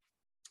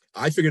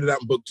 I figured it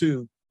out in book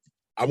 2.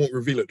 I won't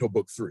reveal it till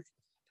book 3.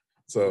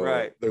 So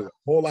there's a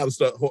whole lot of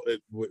stuff.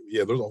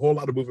 There's a whole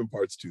lot of moving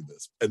parts to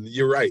this. And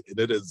you're right. And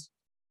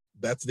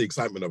that's the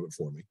excitement of it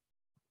for me.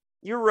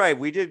 You're right.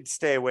 We did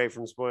stay away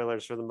from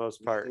spoilers for the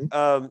most part.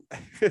 Well,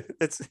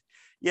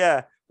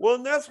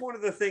 and that's one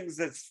of the things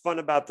that's fun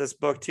about this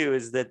book too,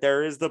 is that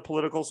there is the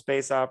political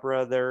space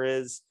opera.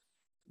 There's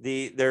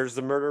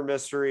the murder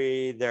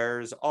mystery.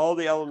 There's all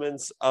the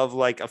elements of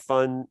like a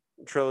fun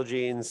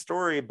trilogy and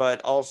story,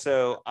 but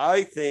also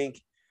I think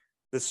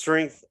the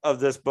strength of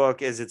this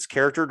book is it's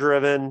character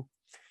driven.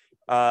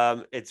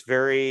 It's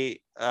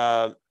very,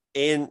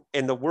 in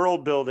the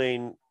world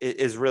building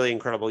is really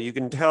incredible. You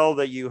can tell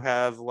that you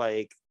have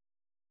like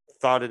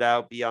thought it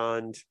out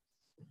beyond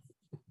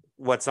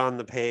what's on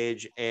the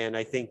page, and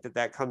I think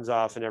that comes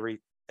off in every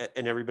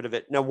bit of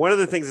it. Now, one of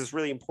the things that's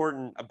really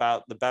important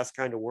about the best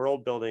kind of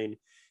world building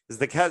is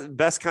the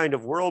best kind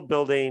of world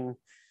building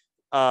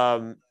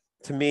to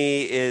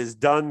me is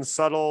done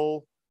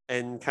subtle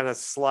and kind of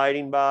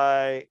sliding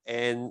by,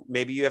 and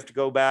maybe you have to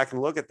go back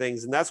and look at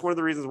things, and that's one of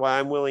the reasons why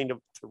I'm willing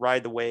to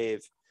ride the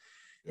wave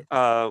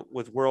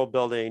with world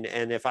building.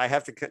 And if I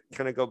have to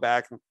kind of go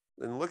back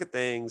and look at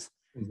things,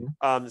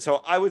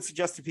 so I would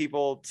suggest to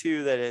people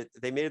too that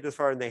they made it this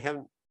far and they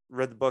haven't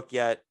read the book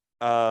yet,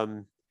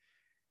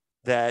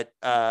 that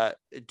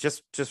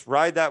just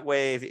ride that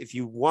wave. If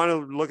you want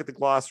to look at the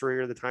glossary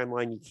or the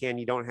timeline, you can.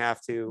 You don't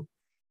have to.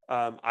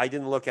 I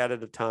didn't look at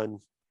it a ton.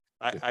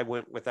 I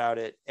went without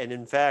it, and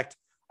in fact,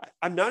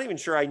 I'm not even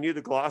sure I knew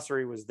the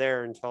glossary was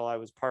there until I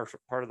was part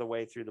of the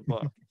way through the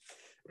book.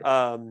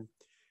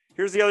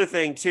 Here's the other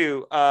thing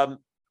too.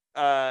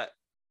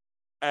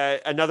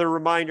 Another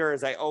reminder,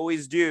 as I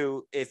always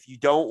do, if you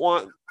don't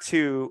want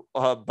to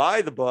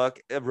buy the book,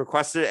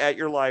 request it at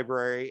your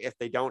library if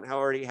they don't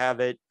already have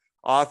it.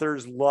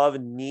 Authors love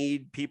and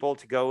need people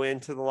to go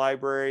into the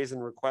libraries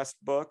and request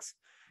books.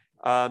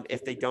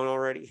 If they don't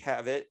already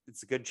have it,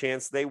 it's a good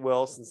chance they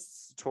will, since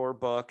it's a Tor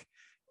book.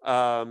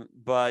 And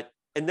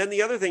then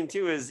the other thing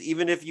too is,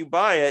 even if you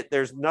buy it,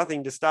 there's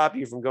nothing to stop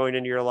you from going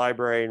into your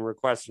library and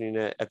requesting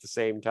it at the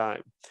same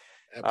time.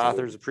 Absolutely.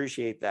 Authors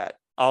appreciate that.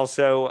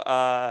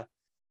 Also,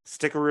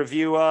 stick a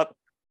review up.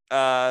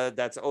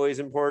 That's always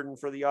important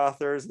for the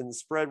authors, and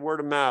spread word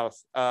of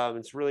mouth.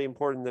 It's really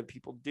important that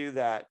people do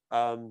that.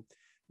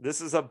 This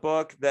is a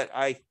book that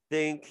I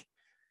think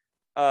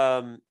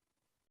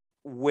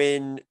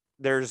when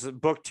there's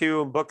book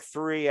 2 and book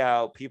 3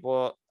 out,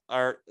 people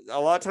are, a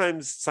lot of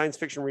times science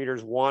fiction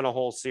readers want a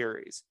whole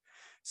series.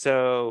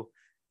 So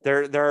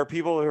there are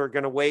people who are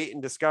going to wait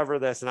and discover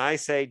this. And I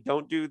say,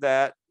 don't do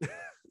that.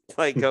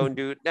 Like, go and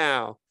do it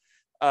now.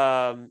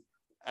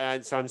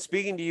 And so I'm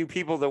speaking to you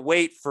people that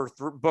wait for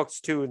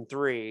books 2 and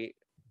 3.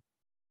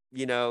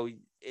 You know,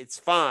 it's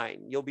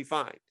fine. You'll be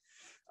fine.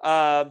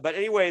 But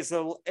anyway,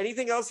 so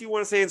anything else you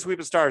want to say in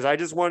Sweep of Stars? I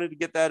just wanted to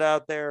get that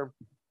out there.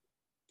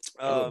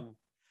 I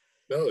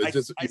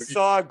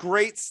saw a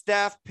great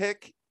staff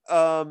pick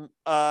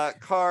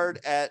card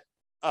at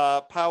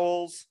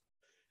Powell's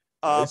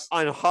nice.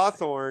 On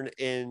Hawthorne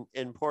in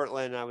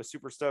Portland. I was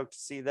super stoked to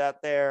see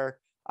that there.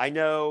 I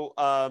know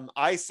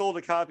I sold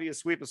a copy of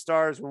Sweep of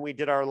Stars when we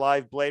did our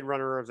live Blade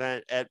Runner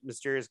event at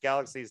Mysterious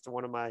Galaxies to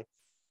one of my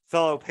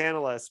fellow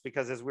panelists,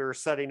 because as we were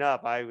setting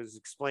up, I was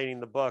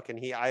explaining the book,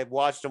 and I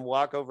watched him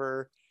walk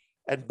over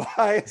and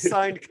buy a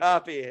signed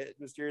copy at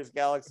Mysterious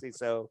Galaxy.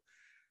 So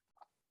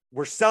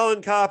we're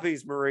selling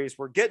copies, Maurice.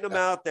 We're getting them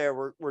out there.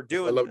 We're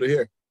doing. I love to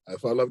hear.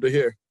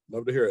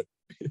 Love to hear it.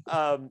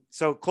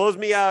 So close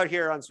me out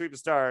here on Sweep of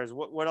Stars.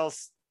 What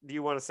else do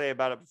you want to say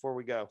about it before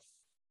we go?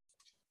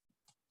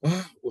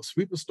 Well,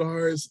 Sweep of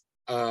Stars,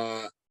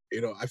 I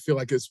feel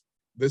like this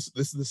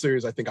is the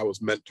series I think I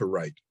was meant to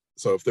write.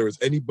 So if there was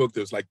any book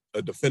that was like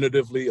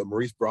definitively a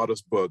Maurice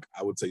Broaddus book,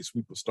 I would say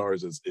Sweep of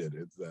Stars is it.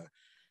 It's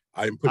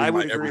I'm putting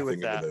my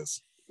everything into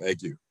this.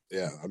 Thank you.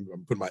 Yeah, I'm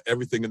putting my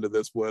everything into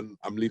this one.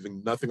 I'm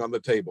leaving nothing on the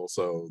table.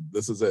 So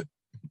this is it.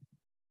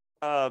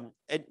 And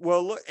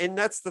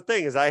that's the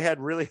thing, is I had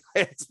really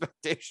high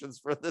expectations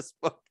for this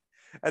book,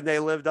 and they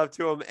lived up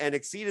to them and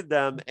exceeded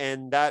them.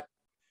 And that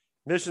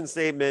mission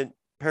statement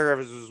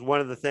paragraph was one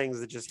of the things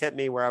that just hit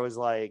me, where I was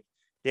like,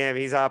 damn,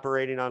 he's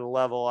operating on a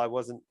level I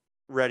wasn't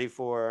ready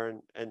for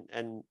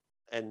and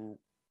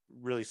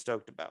really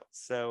stoked about.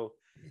 So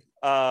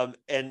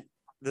and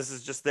this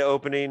is just the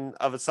opening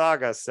of a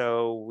saga,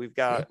 so we've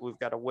got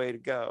a way to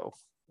go.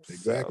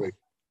 Exactly.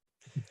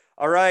 So,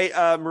 all right,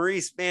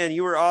 Maurice, man,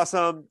 you were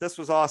awesome. This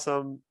was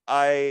awesome.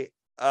 I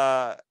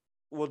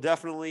will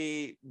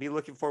definitely be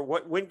looking for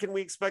when can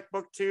we expect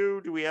book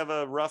 2? Do we have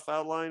a rough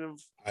outline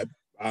of?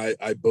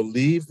 I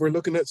believe we're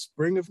looking at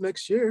spring of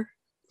next year.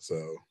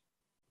 So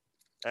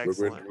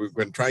excellent. We're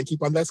going to try and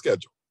keep on that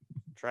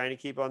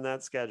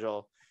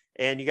schedule.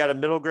 And you got a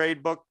middle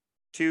grade book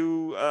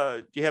 2.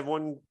 Do you have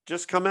one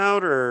just come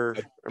out, or?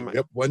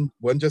 Yep, one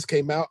just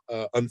came out.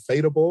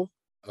 Unfadable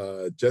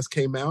just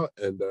came out,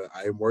 and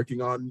I am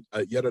working on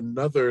yet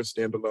another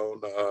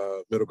standalone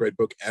middle grade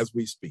book as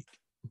we speak.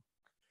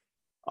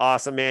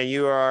 Awesome, man.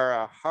 You are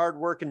a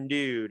hardworking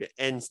dude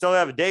and still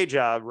have a day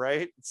job,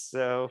 right?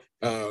 So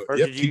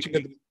teaching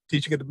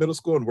at the middle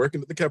school and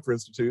working at the Kepler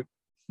Institute.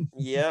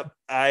 Yep.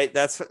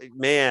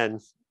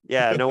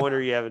 Yeah, no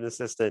wonder you have an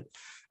assistant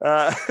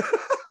to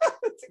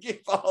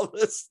keep all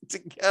this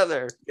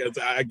together. Yes,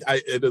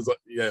 it is.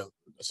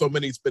 So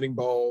many spinning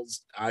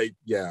balls. I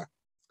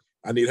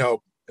need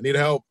help.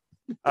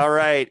 All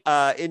right.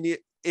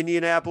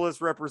 Indianapolis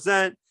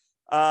represent.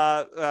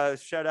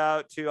 Shout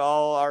out to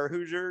all our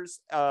Hoosiers.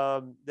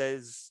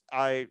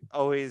 I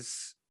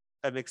always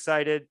am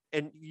excited,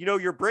 and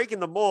you're breaking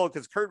the mold,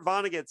 because Kurt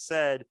Vonnegut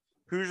said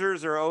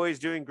Hoosiers are always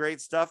doing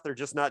great stuff, they're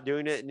just not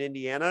doing it in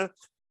Indiana,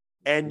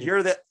 and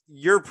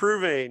you're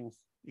proving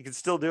you can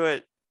still do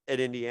it in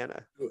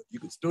Indiana. You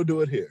can still do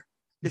it here.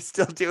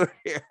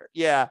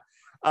 Yeah.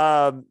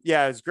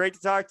 It's great to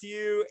talk to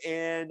you,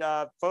 and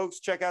folks,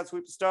 check out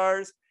Sweep of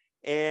Stars,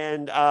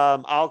 and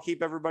I'll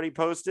keep everybody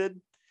posted.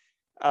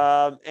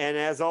 And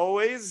as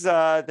always,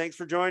 thanks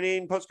for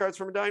joining Postcards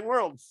from a Dying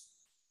World.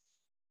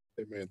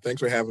 Hey, man, thanks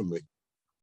for having me.